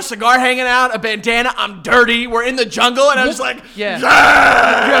 and I have a cigar hanging out, a bandana. I'm dirty. We're in the jungle, and I'm just like,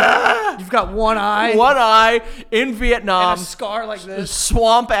 yeah. You've got one eye in Vietnam, and a scar like this,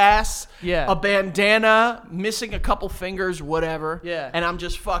 swamp ass. Yeah, a bandana, missing a couple fingers, whatever. Yeah, and I'm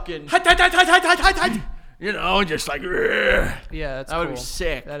just fucking, you know, just like, yeah, that would be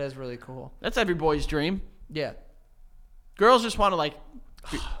sick. That is really cool. That's every boy's dream. Yeah, girls just want to like.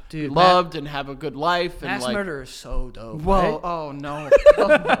 Dude, loved and have a good life. Mass and like, murder is so dope. Whoa! Right? Oh no!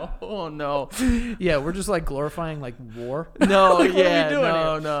 Oh no! Yeah, we're just like glorifying like war. No, like, yeah, what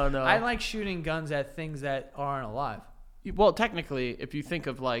are we doing no. I like shooting guns at things that aren't alive. Well, technically, if you think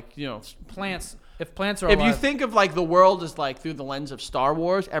of like plants, if plants are alive, if you think of like the world as like through the lens of Star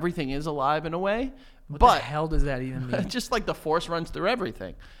Wars, everything is alive in a way. What but the hell does that even mean? Just like the Force runs through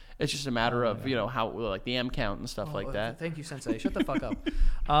everything. It's just a matter of, how, like, the M count and stuff like that. Thank you, Sensei. Shut the fuck up.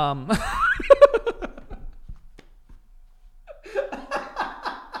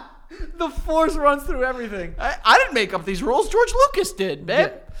 The Force runs through everything. I didn't make up these rules. George Lucas did, man.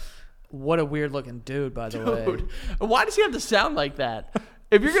 Yeah. What a weird-looking dude, by the way. Why does he have to sound like that?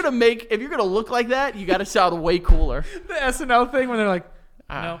 If you're gonna look like that, you got to sound way cooler. The SNL thing when they're like,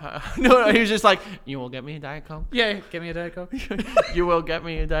 no, he was just like, you will get me a Diet Coke? Yeah, get me a Diet Coke. You will get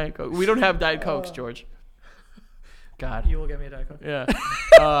me a Diet Coke. We don't have Diet Cokes, George. God. You will get me a Diet Coke. Yeah.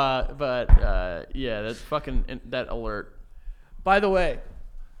 Yeah, that's fucking, that alert. By the way.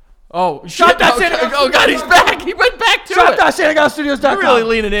 Oh, shit. Oh, God, he's back. He went back to it. ShopSantaGauStudios.com. You're really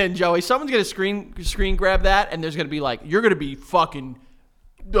leaning in, Joey. Someone's going to screen grab that, and there's going to be like, you're going to be fucking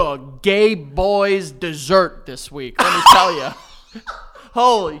gay boys dessert this week. Let me tell you.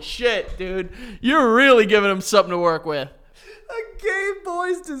 Holy shit, dude. You're really giving him something to work with. A gay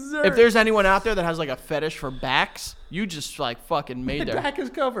boy's dessert. If there's anyone out there that has like a fetish for backs, you just like fucking made their back is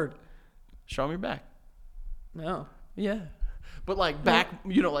covered. Show me your back. No. Yeah. But like back,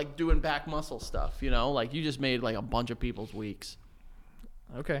 like doing back muscle stuff, like you just made like a bunch of people's weeks.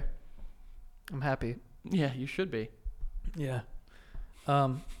 Okay. I'm happy. Yeah, you should be. Yeah.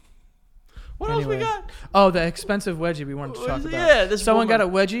 What else we got? Oh, the expensive wedgie we wanted to talk about. Yeah, someone got a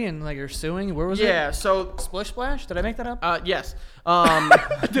wedgie and like you're suing. Where was it? Yeah, so Splish Splash. Did I make that up? Yes.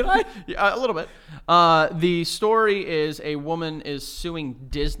 Did I? Yeah, a little bit. The story is a woman is suing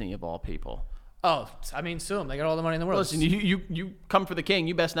Disney of all people. Oh, I mean, sue them. They got all the money in the world. Listen, you come for the king.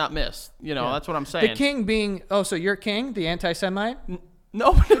 You best not miss. That's what I'm saying. The king being so you're king, the anti-Semite.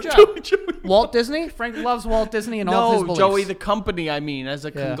 No, good job. Walt Disney. Frank loves Walt Disney and all of his beliefs. Joey, the company. I mean, as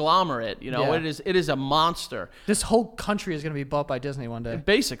a conglomerate, it is a monster. This whole country is going to be bought by Disney one day.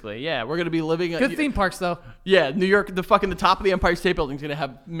 Basically, yeah, we're going to be living. Good theme parks though. Yeah, New York, the top of the Empire State Building is going to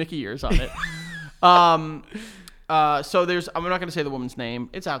have Mickey ears on it. So there's. I'm not going to say the woman's name.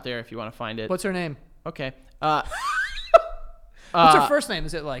 It's out there if you want to find it. What's her name? Okay. What's her first name?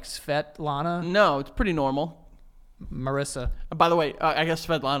 Is it like Svetlana? No, it's pretty normal. Marissa. By the way, I guess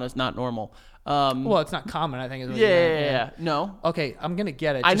Svetlana is not normal. Well, it's not common, I think. Is what yeah. No. Okay, I'm going to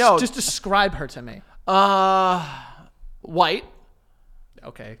get it. I know. Just describe her to me. White.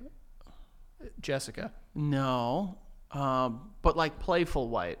 Okay. Jessica. No. But like playful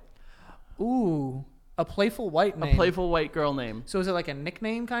white. Ooh. A playful white name. A playful white girl name. So is it like a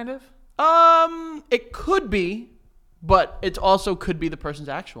nickname kind of? It could be, but it also could be the person's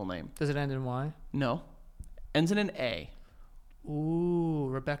actual name. Does it end in Y? No. Ends in an A. Ooh,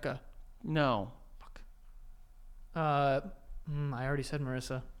 Rebecca. No. Fuck. I already said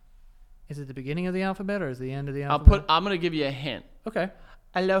Marissa. Is it the beginning of the alphabet or is it the end of the alphabet? I'm gonna give you a hint. Okay.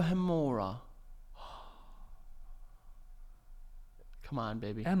 Alohomora. Come on,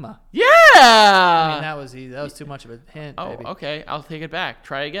 baby. Emma. Yeah. I mean, that was easy. That was too much of a hint. Oh, baby. Okay. I'll take it back.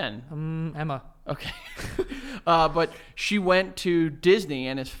 Try again. Emma. Okay. But she went to Disney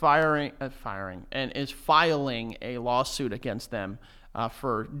and is filing a lawsuit against them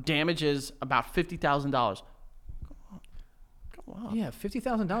for damages about $50,000. Yeah,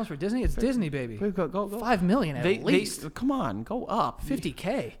 $50,000 for Disney. It's Disney, baby. Go. $5 million at least. Come on, go up.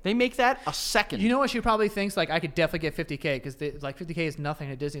 $50K. They make that a second. You know what she probably thinks? Like, I could definitely get $50K because like $50K is nothing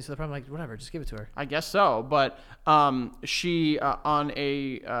to Disney, so they're probably like, whatever, just give it to her. I guess so. But she on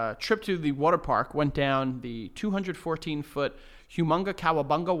a trip to the water park went down the 214-foot Humunga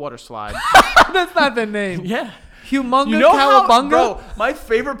Cowabunga water slide. That's not the name. Yeah. Humunga Cowabunga? Bro, my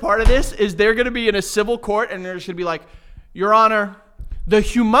favorite part of this is they're going to be in a civil court and they're just going to be like, Your Honor, The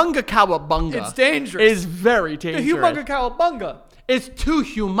humunga cowabunga. It's dangerous. Is very dangerous. The humunga cowabunga. It's too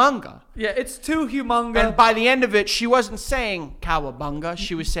humunga. Yeah, it's too humunga. And by the end of it, she wasn't saying cowabunga.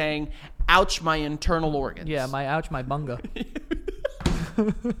 She was saying, ouch, my internal organs. Yeah, my bunga.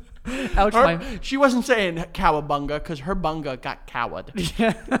 Ouch, She wasn't saying cowabunga because her bunga got cowed.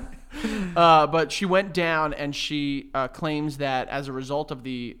 Yeah. But she went down and she claims that as a result of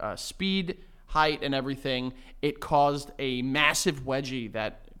the speed, height, and everything, it caused a massive wedgie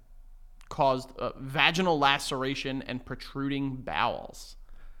that caused vaginal laceration and protruding bowels.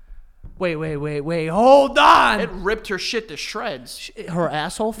 Wait. Hold on. It ripped her shit to shreds. Her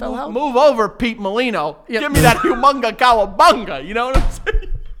asshole fell out? Move over, Pete Molino. Yep. Give me that humunga cowabunga. You know what I'm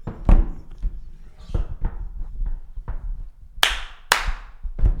saying?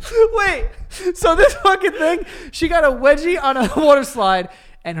 Wait. So this fucking thing, she got a wedgie on a water slide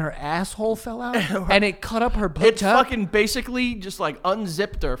and her asshole fell out and it cut up her butt. It fucking basically just like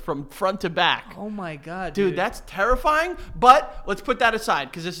unzipped her from front to back. Oh my God, Dude, that's terrifying. But let's put that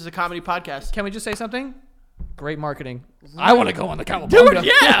aside because this is a comedy podcast. Can we just say something? Great marketing. I want to go on the cowabunga. Dude,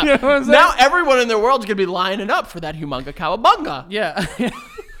 yeah. You know what I'm saying? Now everyone in the world's going to be lining up for that humunga cowabunga. Yeah.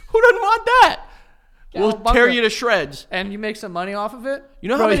 Who doesn't want that? We'll Cowabunga. tear you to shreds. And you make some money off of it? You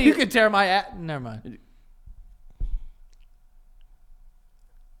know Bro, how many... You could tear my ass. Never mind.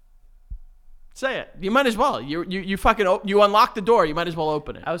 Say it. You might as well. You fucking you unlock the door. You might as well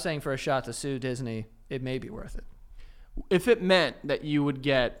open it. I was saying for a shot to sue Disney, it may be worth it. If it meant that you would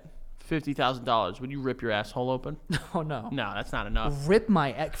get $50,000, would you rip your asshole open? Oh no. No, that's not enough. Rip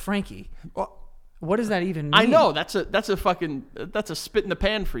my Frankie. What does that even mean? I know that's a spit in the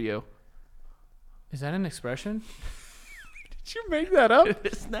pan for you. Is that an expression? Did you make that up? It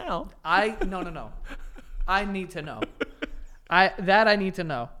is now. No. I need to know. I need to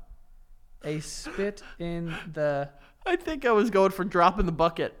know. A spit in the... I think I was going for drop in the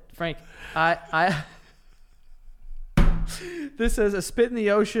bucket. Frank, this says a spit in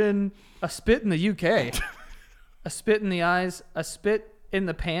the ocean, a spit in the UK, a spit in the eyes, a spit in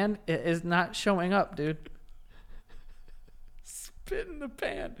the pan. It is not showing up, dude. Spit in the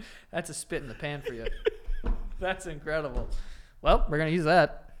pan. That's a spit in the pan for you. That's incredible. Well, we're going to use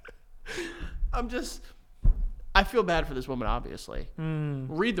that. I feel bad for this woman, obviously.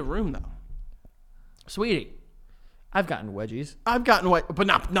 Read the room, though. Sweetie. I've gotten wedgies. I've gotten what, but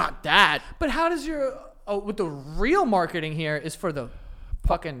not that. But how does with the real marketing here is for the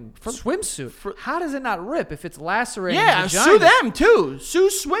fucking swimsuit. How does it not rip if it's lacerating? Yeah, vagina? sue them too. Sue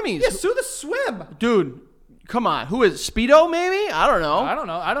swimmies. Yeah, sue the swim. Dude, come on. Who is Speedo? Maybe I don't know. I don't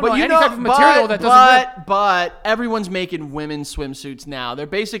know any type of material that doesn't rip. But everyone's making women's swimsuits now. They're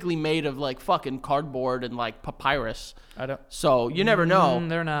basically made of like fucking cardboard and like papyrus. So you never know.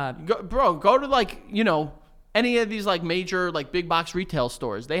 They're not. Go to like any of these like major like big box retail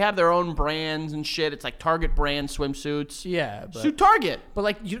stores. They have their own brands and shit. It's like Target brand swimsuits. Yeah, sue Target. But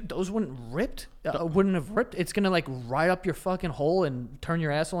like those wouldn't have ripped. It's gonna like ride up your fucking hole and turn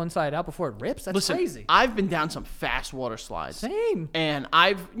your asshole inside out before it rips. That's crazy. I've been down some fast water slides. Same. And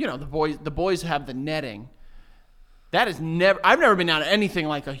the boys have the netting. I've never been down anything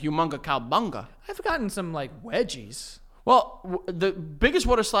like a humunga cowabunga. I've gotten some like wedgies. Well, the biggest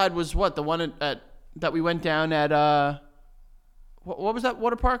water slide was what? The one that we went down at, what was that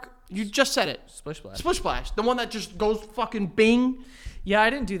water park? You just said it. Splish Splash. Splish Splash. The one that just goes fucking bing. Yeah,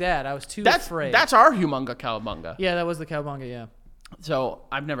 I didn't do that. I was too afraid. That's our humunga cowabunga. Yeah, that was the cowabunga, yeah. So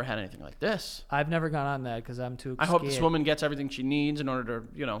I've never had anything like this. I've never gone on that because I'm too scared. I hope this woman gets everything she needs in order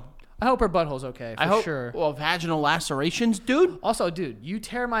to, I hope her butthole's okay, for sure. Well, vaginal lacerations, dude. Also, dude, you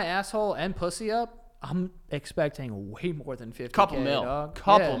tear my asshole and pussy up, I'm expecting way more than $50,000.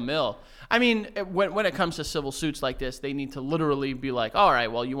 Couple mil. I mean, when it comes to civil suits like this, they need to literally be like, all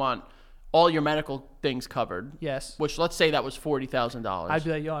right, well, you want all your medical things covered. Yes. Which, let's say that was $40,000. I'd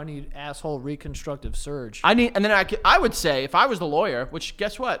be like, I need asshole reconstructive surge. And then I would say, if I was the lawyer, which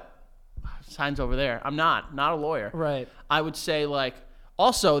guess what? Sign's over there. I'm not a lawyer. Right. I would say like,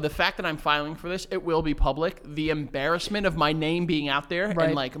 also, the fact that I'm filing for this, it will be public. The embarrassment of my name being out there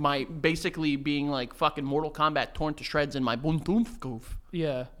and like my basically being like fucking Mortal Kombat torn to shreds in my boom goof.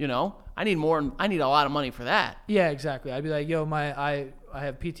 Yeah. I need a lot of money for that. Yeah, exactly. I'd be like, I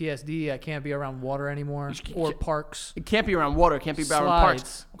have PTSD. I can't be around water anymore or parks. It can't be around water. It can't be around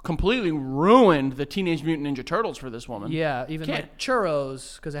parks. Completely ruined the Teenage Mutant Ninja Turtles for this woman. Yeah, even like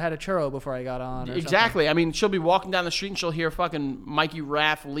churros, because I had a churro before I got on. Exactly. I mean, she'll be walking down the street and she'll hear fucking Mikey,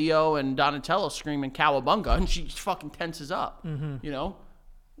 Raph, Leo, and Donatello screaming cowabunga, and she fucking tenses up. Mm-hmm.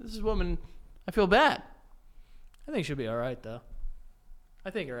 This woman, I feel bad. I think she'll be all right, though. I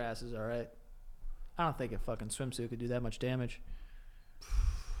think her ass is all right. I don't think a fucking swimsuit could do that much damage.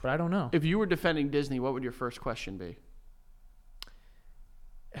 But I don't know. If you were defending Disney, what would your first question be?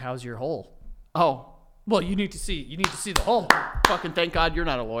 How's your hole? Oh. Well, you need to see the hole. Fucking thank God you're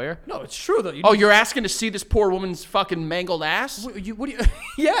not a lawyer. No, it's true though. You're asking to see this poor woman's fucking mangled ass? What do you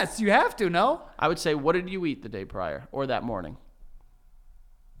yes, you have to, no? I would say, what did you eat the day prior or that morning?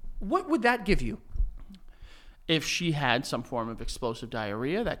 What would that give you? If she had some form of explosive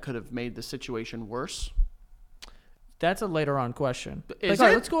diarrhea, that could have made the situation worse. That's a later on question. Is all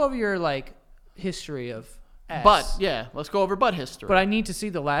right, it? let's go over your history of ass. Butt, yeah. Let's go over butt history. But I need to see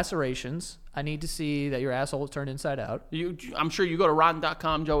the lacerations. I need to see that your asshole is turned inside out. I'm sure you go to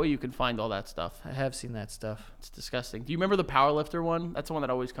rotten.com, Joey, you can find all that stuff. I have seen that stuff. It's disgusting. Do you remember the powerlifter one? That's the one that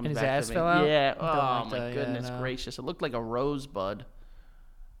always comes And his back ass to me. fell out? Yeah. Don't Oh, like my that. goodness Yeah, no. gracious. It looked like a rosebud.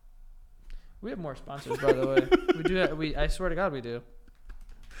 We have more sponsors, by the way. We do. I swear to God, we do.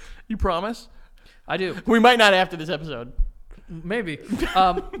 You promise? I do. We might not after this episode. Maybe.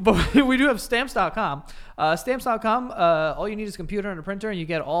 But we do have Stamps.com. Stamps.com, all you need is a computer and a printer, and you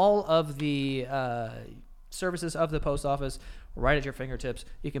get all of the services of the post office right at your fingertips.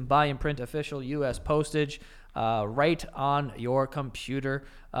 You can buy and print official U.S. postage right on your computer.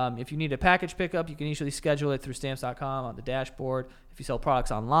 If you need a package pickup, you can usually schedule it through Stamps.com on the dashboard. If you sell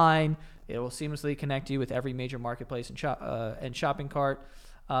products online, it will seamlessly connect you with every major marketplace and shopping cart.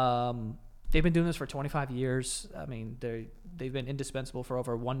 They've been doing this for 25 years. I mean, they've been indispensable for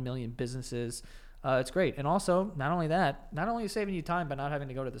over 1 million businesses. It's great. And also, not only that, not only is saving you time by not having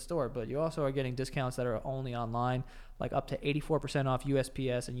to go to the store, but you also are getting discounts that are only online, like up to 84% off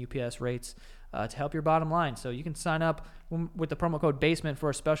USPS and UPS rates to help your bottom line. So you can sign up with the promo code BASEMENT for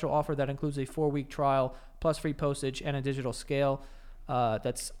a special offer that includes a 4-week trial plus free postage and a digital scale.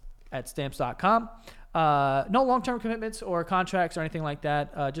 That's at Stamps.com. No long-term commitments or contracts or anything like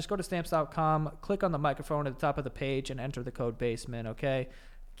that. Just go to Stamps.com, click on the microphone at the top of the page, and enter the code BASEMENT, okay?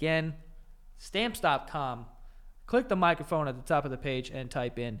 Again, Stamps.com, click the microphone at the top of the page and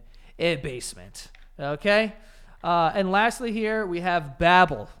type in a basement, okay? And lastly here, we have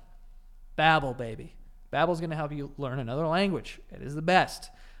Babbel. Babbel, baby. Babbel's going to help you learn another language. It is the best.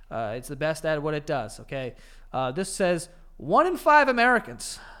 It's the best at what it does, okay? This says 1 in 5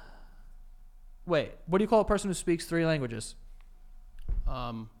 Americans. Wait, what do you call a person who speaks 3 languages?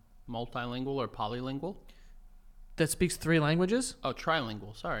 Multilingual or polylingual? That speaks 3 languages? Oh,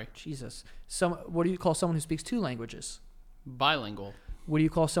 trilingual. Sorry. Jesus. What do you call someone who speaks 2 languages? Bilingual. What do you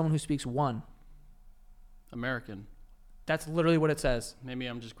call someone who speaks 1? American. That's literally what it says. Maybe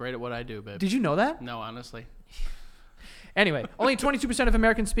I'm just great at what I do, babe. Did you know that? No, honestly. Anyway, only 22% of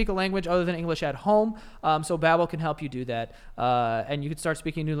Americans speak a language other than English at home, so Babbel can help you do that. And you can start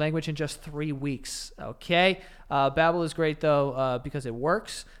speaking a new language in just 3 weeks, okay? Babbel is great, though, because it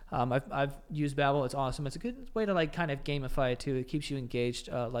works. I've used Babbel. It's awesome. It's a good way to, kind of gamify it, too. It keeps you engaged,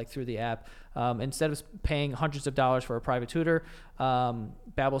 through the app. Instead of paying hundreds of dollars for a private tutor,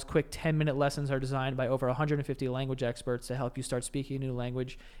 Babbel's quick 10-minute lessons are designed by over 150 language experts to help you start speaking a new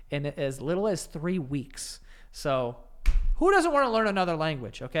language in as little as 3 weeks. So who doesn't want to learn another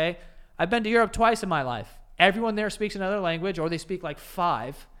language, okay? I've been to Europe twice in my life. Everyone there speaks another language, or they speak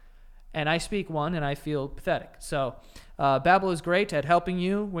 5, and I speak 1, and I feel pathetic. So Babbel is great at helping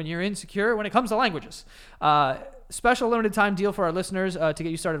you when you're insecure when it comes to languages. Special limited time deal for our listeners to get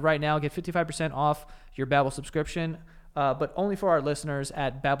you started right now. Get 55% off your Babbel subscription, but only for our listeners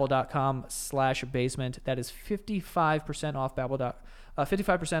at babbel.com/basement. That is 55% off Babbel.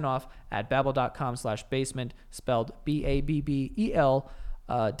 55% off at babbel.com/basement, spelled BABBEL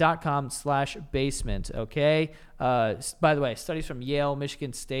 .com/basement. Okay. By the way, studies from Yale,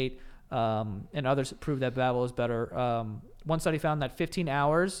 Michigan State, and others prove that Babbel is better. One study found that 15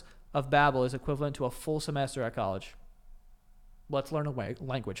 hours of Babbel is equivalent to a full semester at college. Let's learn a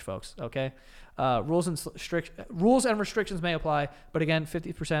language, folks. Okay. Rules and restrictions may apply, but again,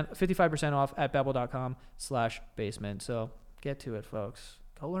 55% off at babbel.com/basement. So get to it, folks.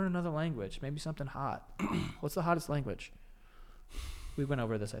 Go learn another language. Maybe something hot. What's the hottest language? We went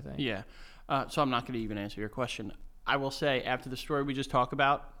over this, I think. Yeah. So I'm not going to even answer your question. I will say, after the story we just talked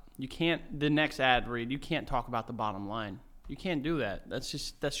about, you can't, the next ad read, you can't talk about the bottom line. You can't do that. That's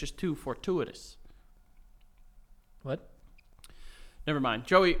just too fortuitous. What? Never mind.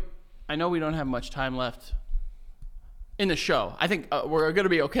 Joey, I know we don't have much time left in the show. I think we're going to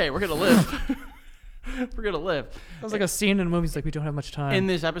be okay. We're going to live. We're going to live. That was like a scene in a movie. It's like, we don't have much time. In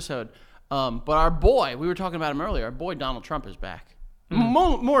this episode. But our boy, we were talking about him earlier, our boy Donald Trump is back.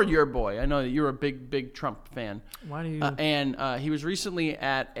 More your boy. I know that you're a big Trump fan. Why do you? And he was recently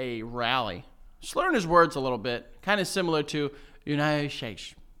at a rally, slurring his words a little bit, kind of similar to United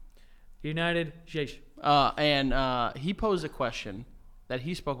States. United States. And he posed a question that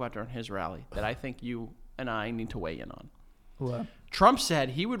he spoke about during his rally that I think you and I need to weigh in on. What? Trump said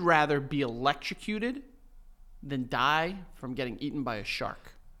he would rather be electrocuted than die from getting eaten by a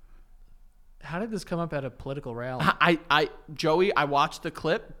shark. How did this come up at a political rally? Joey, I watched the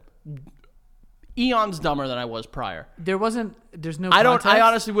clip. Eons dumber than I was prior. There's no context? I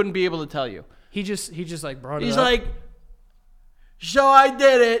honestly wouldn't be able to tell you. He just like brought it up. He's like, so I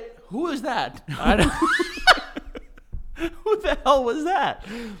did it. Who is that? I don't. Who the hell was that?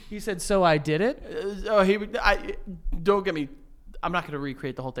 He said, so I did it? Don't get me. I'm not going to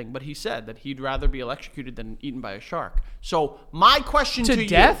recreate the whole thing, but he said that he'd rather be electrocuted than eaten by a shark. So my question to you.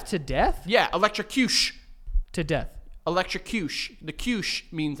 To death? Yeah, electrocution. To death. Electrocution. The cush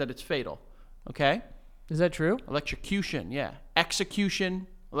means that it's fatal. Okay? Is that true? Electrocution, yeah. Execution,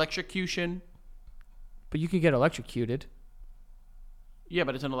 electrocution. But you could get electrocuted. Yeah,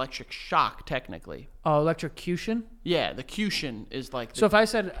 but it's an electric shock, technically. Oh, electrocution? Yeah, the cution is like... So if I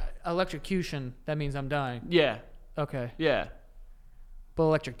said electrocution, that means I'm dying. Yeah. Okay. Yeah. But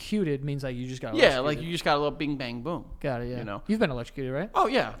electrocuted means like you just got electrocuted. Yeah, like you just got a little bing, bang, boom. Got it, yeah. You know? You've been electrocuted, right? Oh,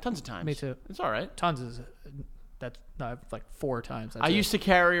 yeah, tons of times. Me too. It's all right. Tons is... like 4 times. I used to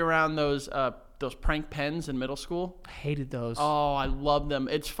carry around those prank pens in middle school. I hated those. Oh, I love them.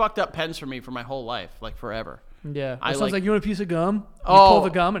 It's fucked up pens for me for my whole life, like forever. Yeah. It sounds like you want a piece of gum. You Oh. pull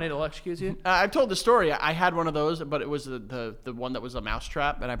the gum and it electrocutes you. I've told the story. I had one of those, but it was the one that was a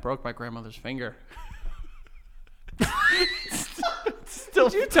mousetrap, and I broke my grandmother's finger.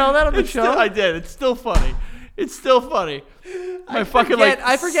 Did you tell that on the show? I did. It's still funny. It's still funny. I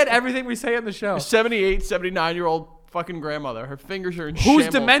forget everything we say on the show. 78, 79-year-old fucking grandmother. Her fingers are in Who's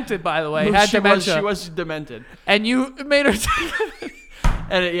shambles. demented, by the way? Had dementia. She was demented. And you made her...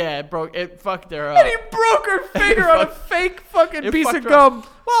 And it broke. It fucked her up. And he broke her finger on a fake fucking piece of fucked her gum. up.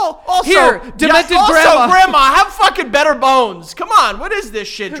 Well, also, Here, demented grandma. Also, grandma, have fucking better bones. Come on, what is this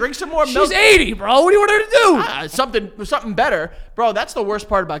shit? Drink some more milk. She's 80, bro. What do you want her to do? Something better, bro. That's the worst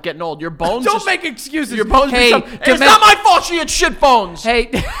part about getting old. Your bones. Don't make excuses. Your bones. Hey, it's not my fault. She had shit bones.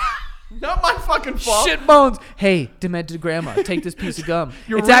 Hey. Not my fucking fault. Shit bones. Hey, demented grandma, take this piece of gum.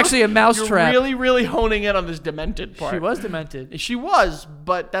 It's actually a mouse trap. You're really honing in on this demented part. She was demented. She was,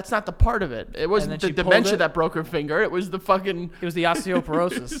 but that's not the part of it. It wasn't the dementia that broke her finger. It was the fucking... It was the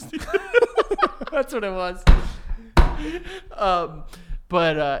osteoporosis. That's what it was.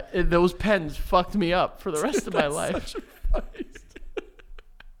 Those pens fucked me up for the rest of my life.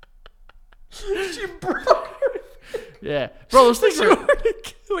 She broke her. Yeah. Bro, those things are...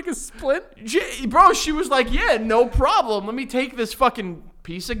 Like a splint? Bro, she was like, yeah, no problem. Let me take this fucking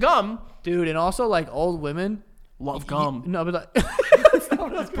piece of gum. Dude, and also like old women... Love gum. No, but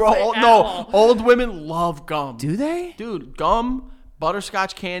like... Bro, no. Old women love gum. Do they? Dude, gum,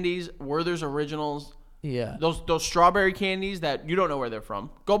 butterscotch candies, Werther's Originals. Yeah. Those strawberry candies that you don't know where they're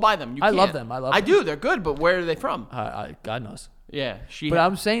from. Go buy them. I love them. I do. They're good, but where are they from? God knows. Yeah, but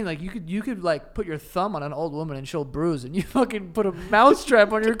I'm saying like you could like put your thumb on an old woman and she'll bruise, and you fucking put a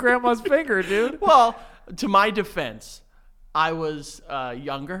mousetrap on your grandma's finger, dude. Well, to my defense, I was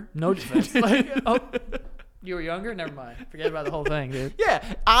younger. No defense. You were younger? Never mind. Forget about the whole thing, dude. Yeah,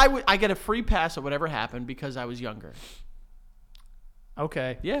 I get a free pass of whatever happened because I was younger.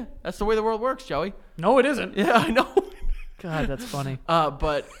 Okay. Yeah, that's the way the world works, Joey. No, it isn't. Yeah, I know. God, that's funny.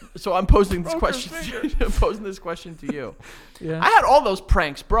 But so I'm posing this question. I'm posing this question to you. Yeah. I had all those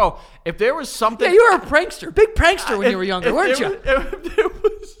pranks, bro. If there was something, yeah, you were a prankster, big prankster when you were younger, weren't you? If there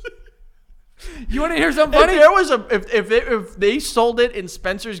was, you want to hear something funny? If there was if they sold it in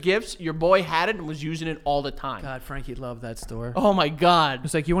Spencer's Gifts, your boy had it and was using it all the time. God, Frankie loved that store. Oh my God.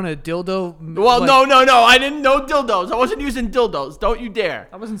 It's like, you want a dildo? Well, no. I didn't know dildos. I wasn't using dildos. Don't you dare.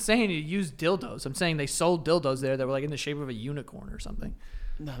 I wasn't saying you used dildos. I'm saying they sold dildos there that were like in the shape of a unicorn or something.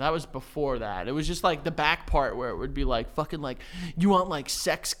 No, that was before that. It was just like the back part where it would be like fucking like, you want like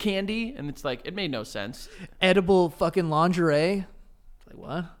sex candy? And it's like, it made no sense. Edible fucking lingerie. Like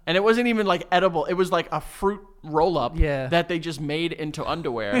what? And it wasn't even like edible. It was like a fruit roll up that they just made into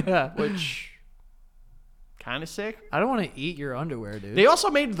underwear, which kind of sick. I don't want to eat your underwear, dude. They also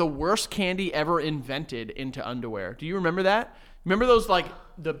made the worst candy ever invented into underwear. Do you remember that? Remember those like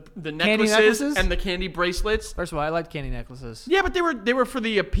the necklaces and the candy bracelets? First of all, I liked candy necklaces. Yeah, but they were for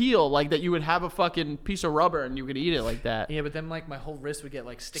the appeal, like that you would have a fucking piece of rubber and you could eat it like that. Yeah, but then like my whole wrist would get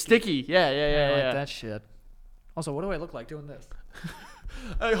like sticky. Sticky, yeah. I like that shit. Also, what do I look like doing this?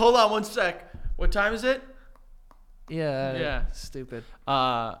 Hey, hold on one sec. What time is it? Yeah. Stupid.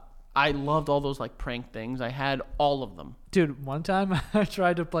 I loved all those like prank things. I had all of them. Dude, one time I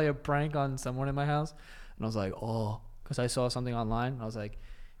tried to play a prank on someone in my house, and I was like, because I saw something online. And I was like,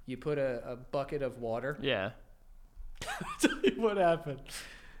 you put a bucket of water. Yeah. I'll tell you what happened.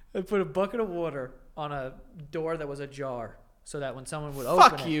 I put a bucket of water on a door that was ajar so that when someone would open it.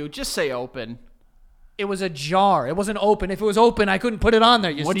 Fuck you. Just say open. It was ajar. It wasn't open. If it was open, I couldn't put it on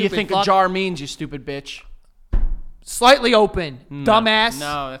there. What do you think a jar means, you stupid bitch? Slightly open. Dumbass.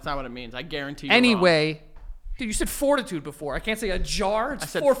 No, that's not what it means. I guarantee you. Anyway, dude, you said fortitude before. I can't say ajar.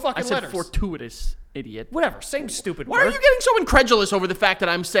 It's four fucking letters. I said fortuitous, idiot. Whatever. Same stupid word. Why are you getting so incredulous over the fact that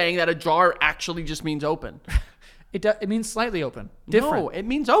I'm saying that a jar actually just means open? It means slightly open. Different. No, it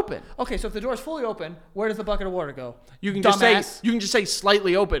means open. Okay, so if the door is fully open, where does the bucket of water go? You can just say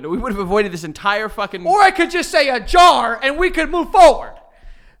slightly open. We would have avoided this entire fucking. Or I could just say ajar and we could move forward.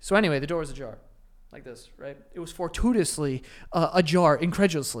 So anyway, the door was ajar, like this, right? It was fortuitously ajar,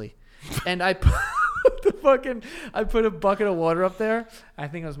 incredulously, and I put I put a bucket of water up there. I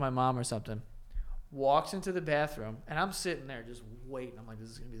think it was my mom or something. Walks into the bathroom, and I'm sitting there just waiting. I'm like, this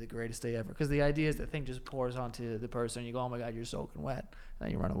is going to be the greatest day ever. Because the idea is the thing just pours onto the person. And you go, oh, my God, you're soaking wet. And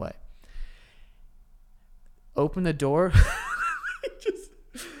then you run away. Open the door. just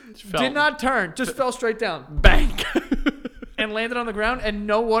did not turn. Just fell straight down. Bang. And landed on the ground, and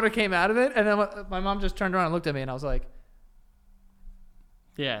no water came out of it. And then my mom just turned around and looked at me, and I was like,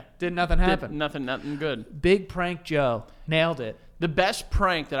 yeah. Did nothing happen. Nothing good. Big prank Joe. Nailed it. The best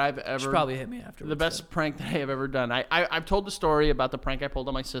prank that I've ever... She probably hit me afterwards. The best prank that I have ever done. I've told the story about the prank I pulled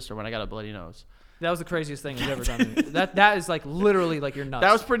on my sister when I got a bloody nose. That was the craziest thing you've ever done to me. That is like literally like you're nuts.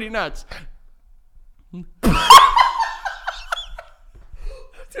 That was pretty nuts. Dude,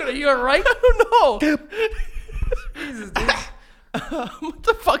 are you alright? I don't know. Jesus, dude. What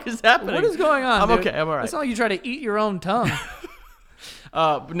the fuck is happening? What is going on, I'm dude? okay. I'm all right. It's not like you try to eat your own tongue.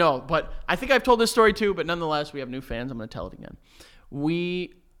 No, but I think I've told this story too, but nonetheless, we have new fans. I'm going to tell it again.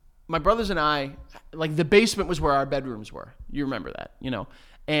 My brothers and I, like the basement was where our bedrooms were. You remember that, you know?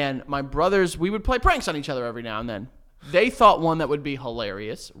 And my brothers, we would play pranks on each other every now and then. They thought one that would be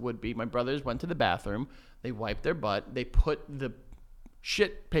hilarious would be my brothers went to the bathroom, they wiped their butt, they put the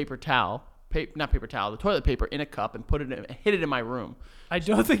shit paper towel, not paper towel, the toilet paper in a cup and hid it in my room. I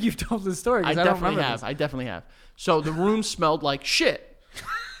don't think you've told this story because I don't remember this. I definitely have. So the room smelled like shit.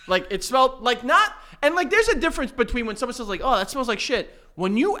 Like it smelled like not, and like there's a difference between when someone says like, oh, that smells like shit.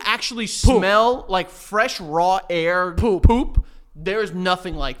 When you actually smell like fresh raw air poop, there's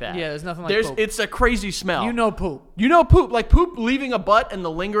nothing like that. Yeah, there's nothing like poop. It's a crazy smell. You know poop. You know poop. Like poop leaving a butt and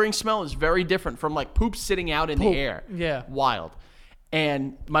the lingering smell is very different from like poop sitting out in the air. Yeah. Wild.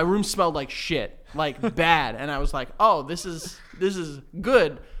 And my room smelled like shit, like bad. And I was like, oh, this is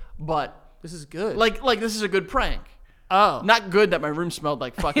good, but this is good. Like this is a good prank. Oh. Not good that my room smelled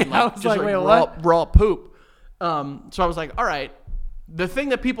like fucking like, just like wait, raw poop. So I was like, all right, the thing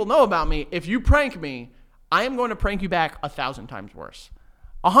that people know about me, if you prank me, I am going to prank you back 1,000 times worse.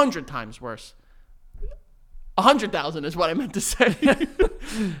 100 times worse. 100,000 is what I meant to say.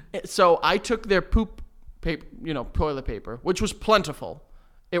 So I took their poop paper, toilet paper, which was plentiful.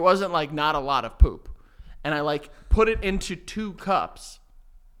 It wasn't like not a lot of poop. And I like put it into 2 cups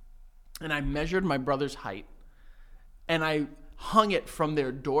and I measured my brother's height. And I hung it from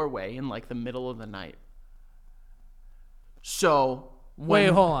their doorway in like the middle of the night. So wait,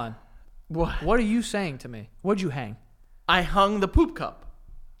 hold on. What are you saying to me? What'd you hang? I hung the poop cup.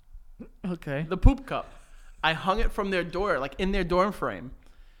 Okay. The poop cup. I hung it from their door, like in their dorm frame.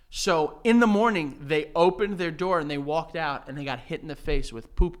 So in the morning, they opened their door and they walked out and they got hit in the face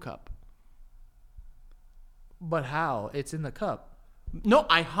with poop cup. But how? It's in the cup. No,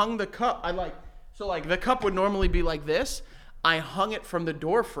 I hung the cup. So like the cup would normally be like this. I hung it from the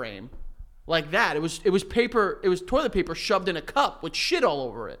door frame like that. It was paper. It was toilet paper shoved in a cup with shit all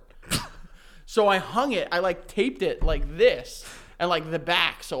over it. So I hung it. I like taped it like this and like the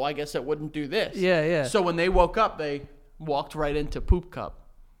back. So I guess it wouldn't do this. Yeah, yeah. So when they woke up, they walked right into poop cup.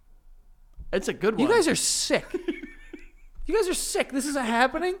 It's a good one. You guys are sick. You guys are sick. This isn't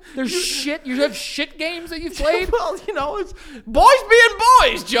happening. There's shit. You have shit games that you've played. Well, it's boys being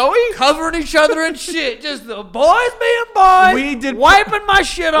boys, Joey. Covering each other in shit. Just the boys being boys. We did wiping my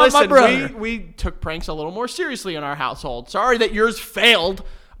shit on my brother. We took pranks a little more seriously in our household. Sorry that yours failed.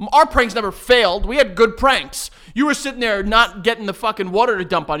 Our pranks never failed. We had good pranks. You were sitting there not getting the fucking water to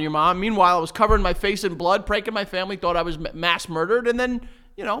dump on your mom. Meanwhile, I was covering my face in blood, pranking my family, thought I was mass murdered, and then,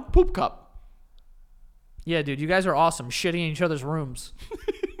 poop cup. Yeah, dude, you guys are awesome. Shitting in each other's rooms.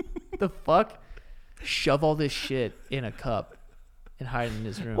 The fuck? Shove all this shit in a cup and hide it in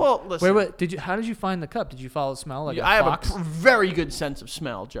his room. Well, listen. Wait, how did you find the cup? Did you follow the smell like I a fox? have a very good sense of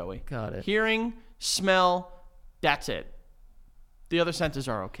smell, Joey. Got it. Hearing, smell, that's it. The other senses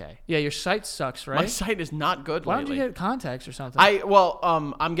are okay. Yeah, your sight sucks, right? My sight is not good Why lately. don't you get contacts or something?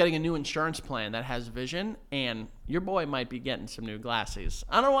 I'm getting a new insurance plan that has vision, and your boy might be getting some new glasses.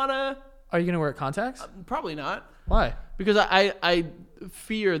 I don't want to. Are you gonna wear contacts? Probably not. Why? Because I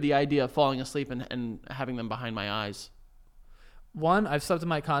fear the idea of falling asleep and having them behind my eyes. One, I've slept in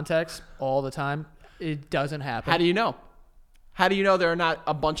my contacts all the time. It doesn't happen. How do you know? How do you know there are not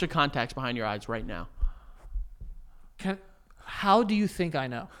a bunch of contacts behind your eyes right now? How do you think I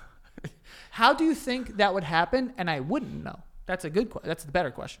know? How do you think that would happen and I wouldn't know? That's a good question. That's the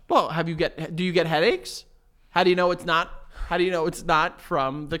better question. Well, do you get headaches? How do you know it's not? How do you know it's not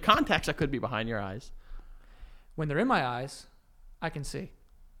from the contacts that could be behind your eyes? When they're in my eyes, I can see.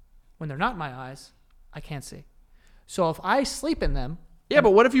 When they're not in my eyes, I can't see. So if I sleep in them... Yeah,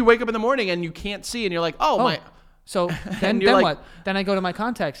 but what if you wake up in the morning and you can't see and you're like, my... So then what? Then I go to my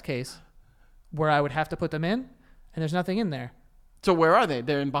contacts case where I would have to put them in and there's nothing in there. So where are they?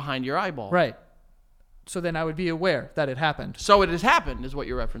 They're in behind your eyeball. Right. So then I would be aware that it happened. So it has happened is what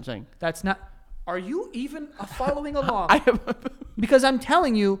you're referencing. That's not... Are you even following along? Because I'm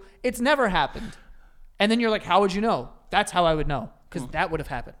telling you, it's never happened. And then you're like, how would you know? That's how I would know. Because that would have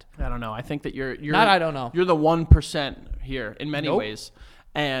happened. I don't know. I think that you're not. I don't know. You're the 1% here in many ways,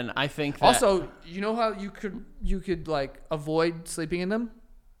 and I think that also, you know how you could like avoid sleeping in them.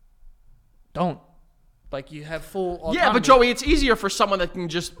 Don't. Like you have full autonomy. Yeah, but Joey, it's easier for someone that can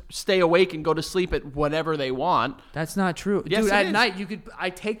just stay awake and go to sleep at whatever they want. That's not true, yes, dude. At is. night, I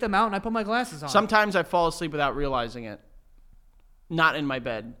take them out and I put my glasses on. Sometimes I fall asleep without realizing it. Not in my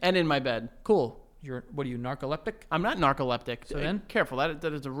bed, and in my bed. Cool. What are you, narcoleptic? I'm not narcoleptic. So then? Careful. That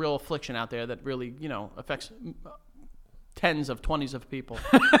is a real affliction out there that really, affects tens of 20s of people.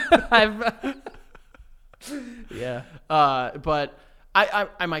 Yeah. But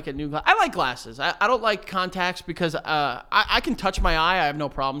I might get new glasses. I like glasses. I don't like contacts because I can touch my eye. I have no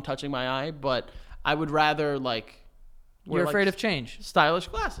problem touching my eye, but I would rather You're afraid of change. Stylish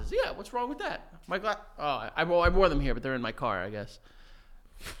glasses. Yeah, what's wrong with that? I wore them here, but they're in my car, I guess.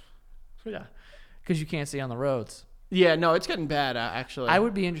 Yeah. Because you can't see on the roads. Yeah, no, it's getting bad, actually. I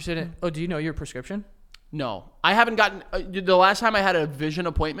would be interested in... Oh, do you know your prescription? No. I haven't gotten... the last time I had a vision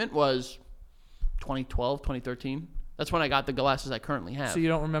appointment was 2012, 2013. That's when I got the glasses I currently have. So you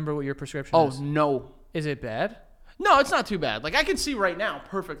don't remember what your prescription is? Oh, no. Is it bad? No, it's not too bad. I can see right now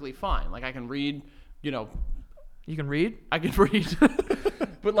perfectly fine. I can read, You can read? I can read.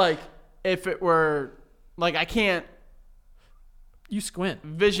 But, if it were... I can't... You squint.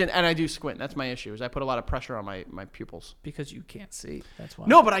 Vision, and I do squint. That's my issue, is I put a lot of pressure on my pupils. Because you can't see. That's why.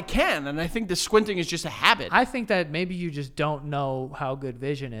 No, but I can, and I think the squinting is just a habit. I think that maybe you just don't know how good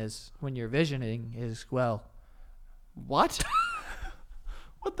vision is when your visioning is, well... What?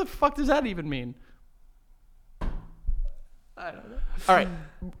 What the fuck does that even mean? I don't know. All right,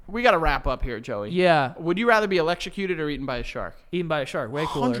 we got to wrap up here, Joey. Yeah. Would you rather be electrocuted or eaten by a shark? Eaten by a shark. Way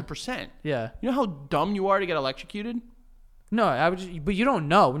cooler. 100%. Yeah. You know how dumb you are to get electrocuted? No, but you don't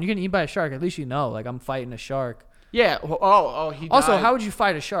know. When you're getting eaten by a shark, at least you know. I'm fighting a shark. Yeah. He died. Also, how would you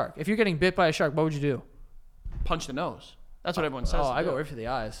fight a shark? If you're getting bit by a shark, what would you do? Punch the nose. That's what everyone says. Oh, I go right for the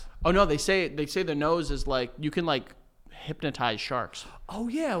eyes. Oh, no, they say the nose is you can hypnotize sharks. Oh,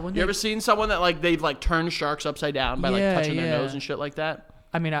 yeah. You ever seen someone that they've turned sharks upside down by touching their nose and shit like that?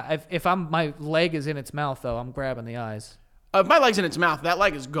 I mean, if my leg is in its mouth though, I'm grabbing the eyes. If my leg's in its mouth, that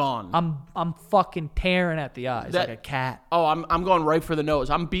leg is gone. I'm fucking tearing at the eyes like a cat. Oh, I'm going right for the nose.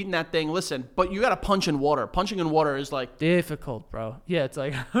 I'm beating that thing. Listen, but you got to punch in water. Punching in water is difficult, bro. Yeah, it's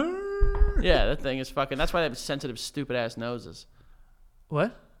like yeah, that thing is fucking. That's why they have sensitive, stupid ass noses.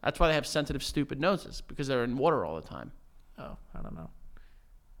 What? That's why they have sensitive, stupid noses, because they're in water all the time. Oh, I don't know.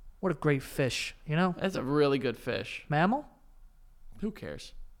 What a great fish, you know? That's a really good fish. Mammal? Who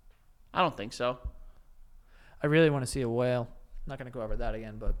cares? I don't think so. I really want to see a whale. I'm not going to go over that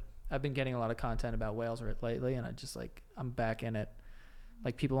again, but I've been getting a lot of content about whales lately, and I just I'm back in it.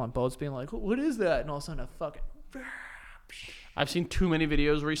 People on boats being like, what is that? And all of a sudden, I've seen too many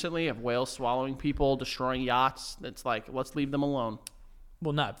videos recently of whales swallowing people, destroying yachts. It's let's leave them alone.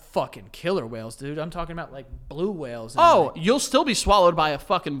 Well, not fucking killer whales, dude. I'm talking about blue whales. Oh, you'll still be swallowed by a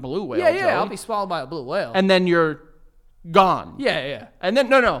fucking blue whale. Yeah, Joey. I'll be swallowed by a blue whale. And then you're gone. Yeah. And then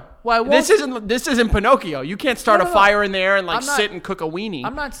no. Well, this isn't Pinocchio. You can't start a fire in there and sit and cook a weenie.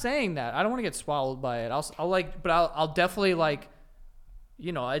 I'm not saying that. I don't want to get swallowed by it. I'll definitely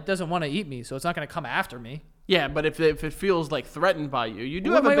it doesn't want to eat me, so it's not going to come after me. Yeah, but if it feels threatened by you, you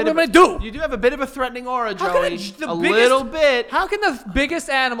do what have a bit of what am I do? You do have a bit of a threatening aura, How Joey. can little bit. How can the biggest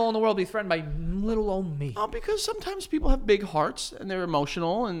animal in the world be threatened by from little old me? Oh, because sometimes people have big hearts and they're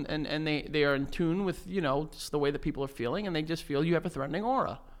emotional and they are in tune with, just the way that people are feeling, and they just feel you have a threatening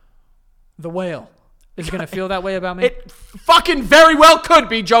aura. The whale is going to feel that way about me? It fucking very well could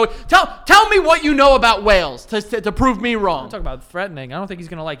be, Joey. Tell me what you know about whales to prove me wrong. I'm talking about threatening. I don't think he's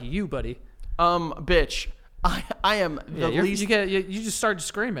going to like you, buddy. Bitch. I am the least. You just start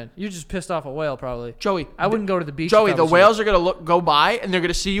screaming. You're just pissed off a whale, probably. Joey, I wouldn't go to the beach. Joey, the whales are gonna go by and they're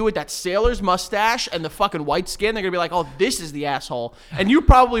gonna see you with that sailor's mustache and the fucking white skin. They're gonna be like, "Oh, this is the asshole." And you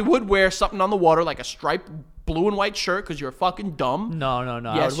probably would wear something on the water like a striped blue and white shirt because you're fucking dumb. No.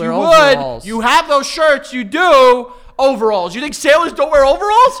 Yes, I would wear you overalls. would. You have those shirts. You do. Overalls. You think sailors don't wear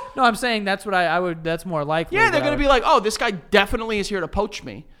overalls? No, I'm saying that's what I would. That's more likely. Yeah, they're gonna be like, "Oh, this guy definitely is here to poach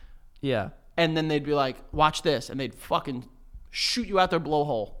me." Yeah. And then they'd be like, "Watch this," and they'd fucking shoot you out their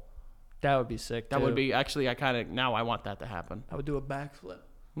blowhole. That would be sick. That would be actually. I want that to happen. I would do a backflip.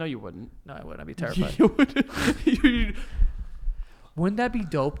 No, you wouldn't. No, I wouldn't. I'd be terrified. You would. Wouldn't that be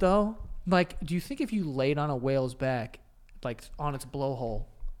dope though? Like, do you think if you laid on a whale's back, like on its blowhole,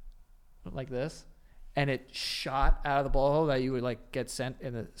 like this, and it shot out of the blowhole, that you would like get sent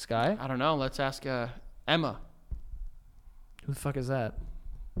in the sky? I don't know. Let's ask Emma. Who the fuck is that?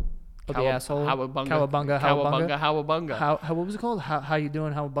 Oh, the asshole. Cowabunga. How what was it called? How you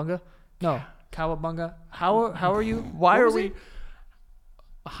doing? Cowabunga? No, Cowabunga. How are you? Why are we?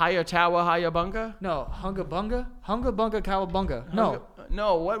 Hayatawa Hayabunga? No, Hungabunga Cowabunga.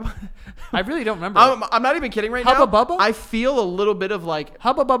 No, what? I really don't remember. I'm not even kidding right now. Hubba Bubba? I feel a little bit of like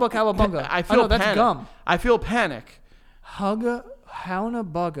Hubba Bubba Cowabunga. I feel that's panic. gum. I feel panic. Hauna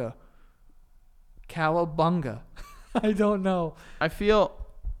Bugga Cowabunga. I don't know. I feel.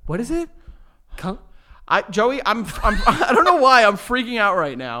 What is it? Joey, I don't know why I'm freaking out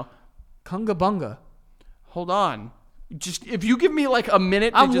right now. Kungabunga. Hold on. Just if you give me like a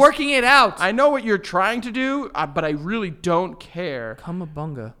minute. I'm working it out. I know what you're trying to do, but I really don't care.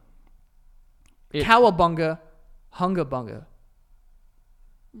 Kumabunga. Cowabunga. Hungabunga.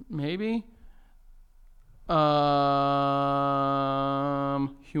 Maybe. Humunga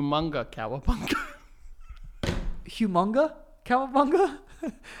Cowabunga. Humunga Cowabunga?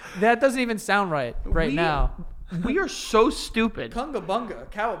 That doesn't even sound right now. We are so stupid.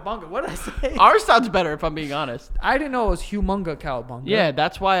 Kungabunga, Cowabunga. What did I say? Ours sounds better if I'm being honest. I didn't know it was Humunga Cowabunga. Yeah,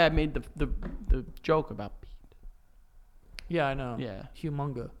 that's why I made the joke about Pete. Yeah, I know. Yeah.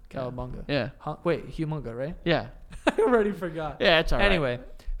 Humunga Cowabunga. Yeah. Wait, Humunga, right? Yeah. I already forgot. Yeah, it's all right. Anyway,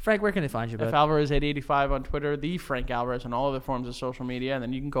 Frank, where can they find you, bud? F Alvarez 885 on Twitter, the Frank Alvarez on all other forms of social media, and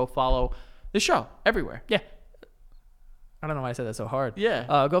then you can go follow the show everywhere. Yeah. I don't know why I said that so hard.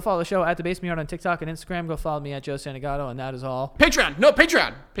 Yeah. Go follow the show at The Basement Yard on TikTok and Instagram. Go follow me at Joe Santagato, and that is all. Patreon. No,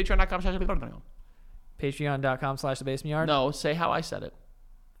 Patreon. Patreon.com/. Patreon.com/The Basement Yard. No, say how I said it.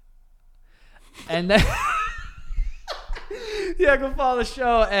 And then, yeah, go follow the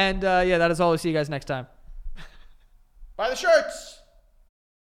show. And yeah, that is all. We'll see you guys next time. Buy the shirts.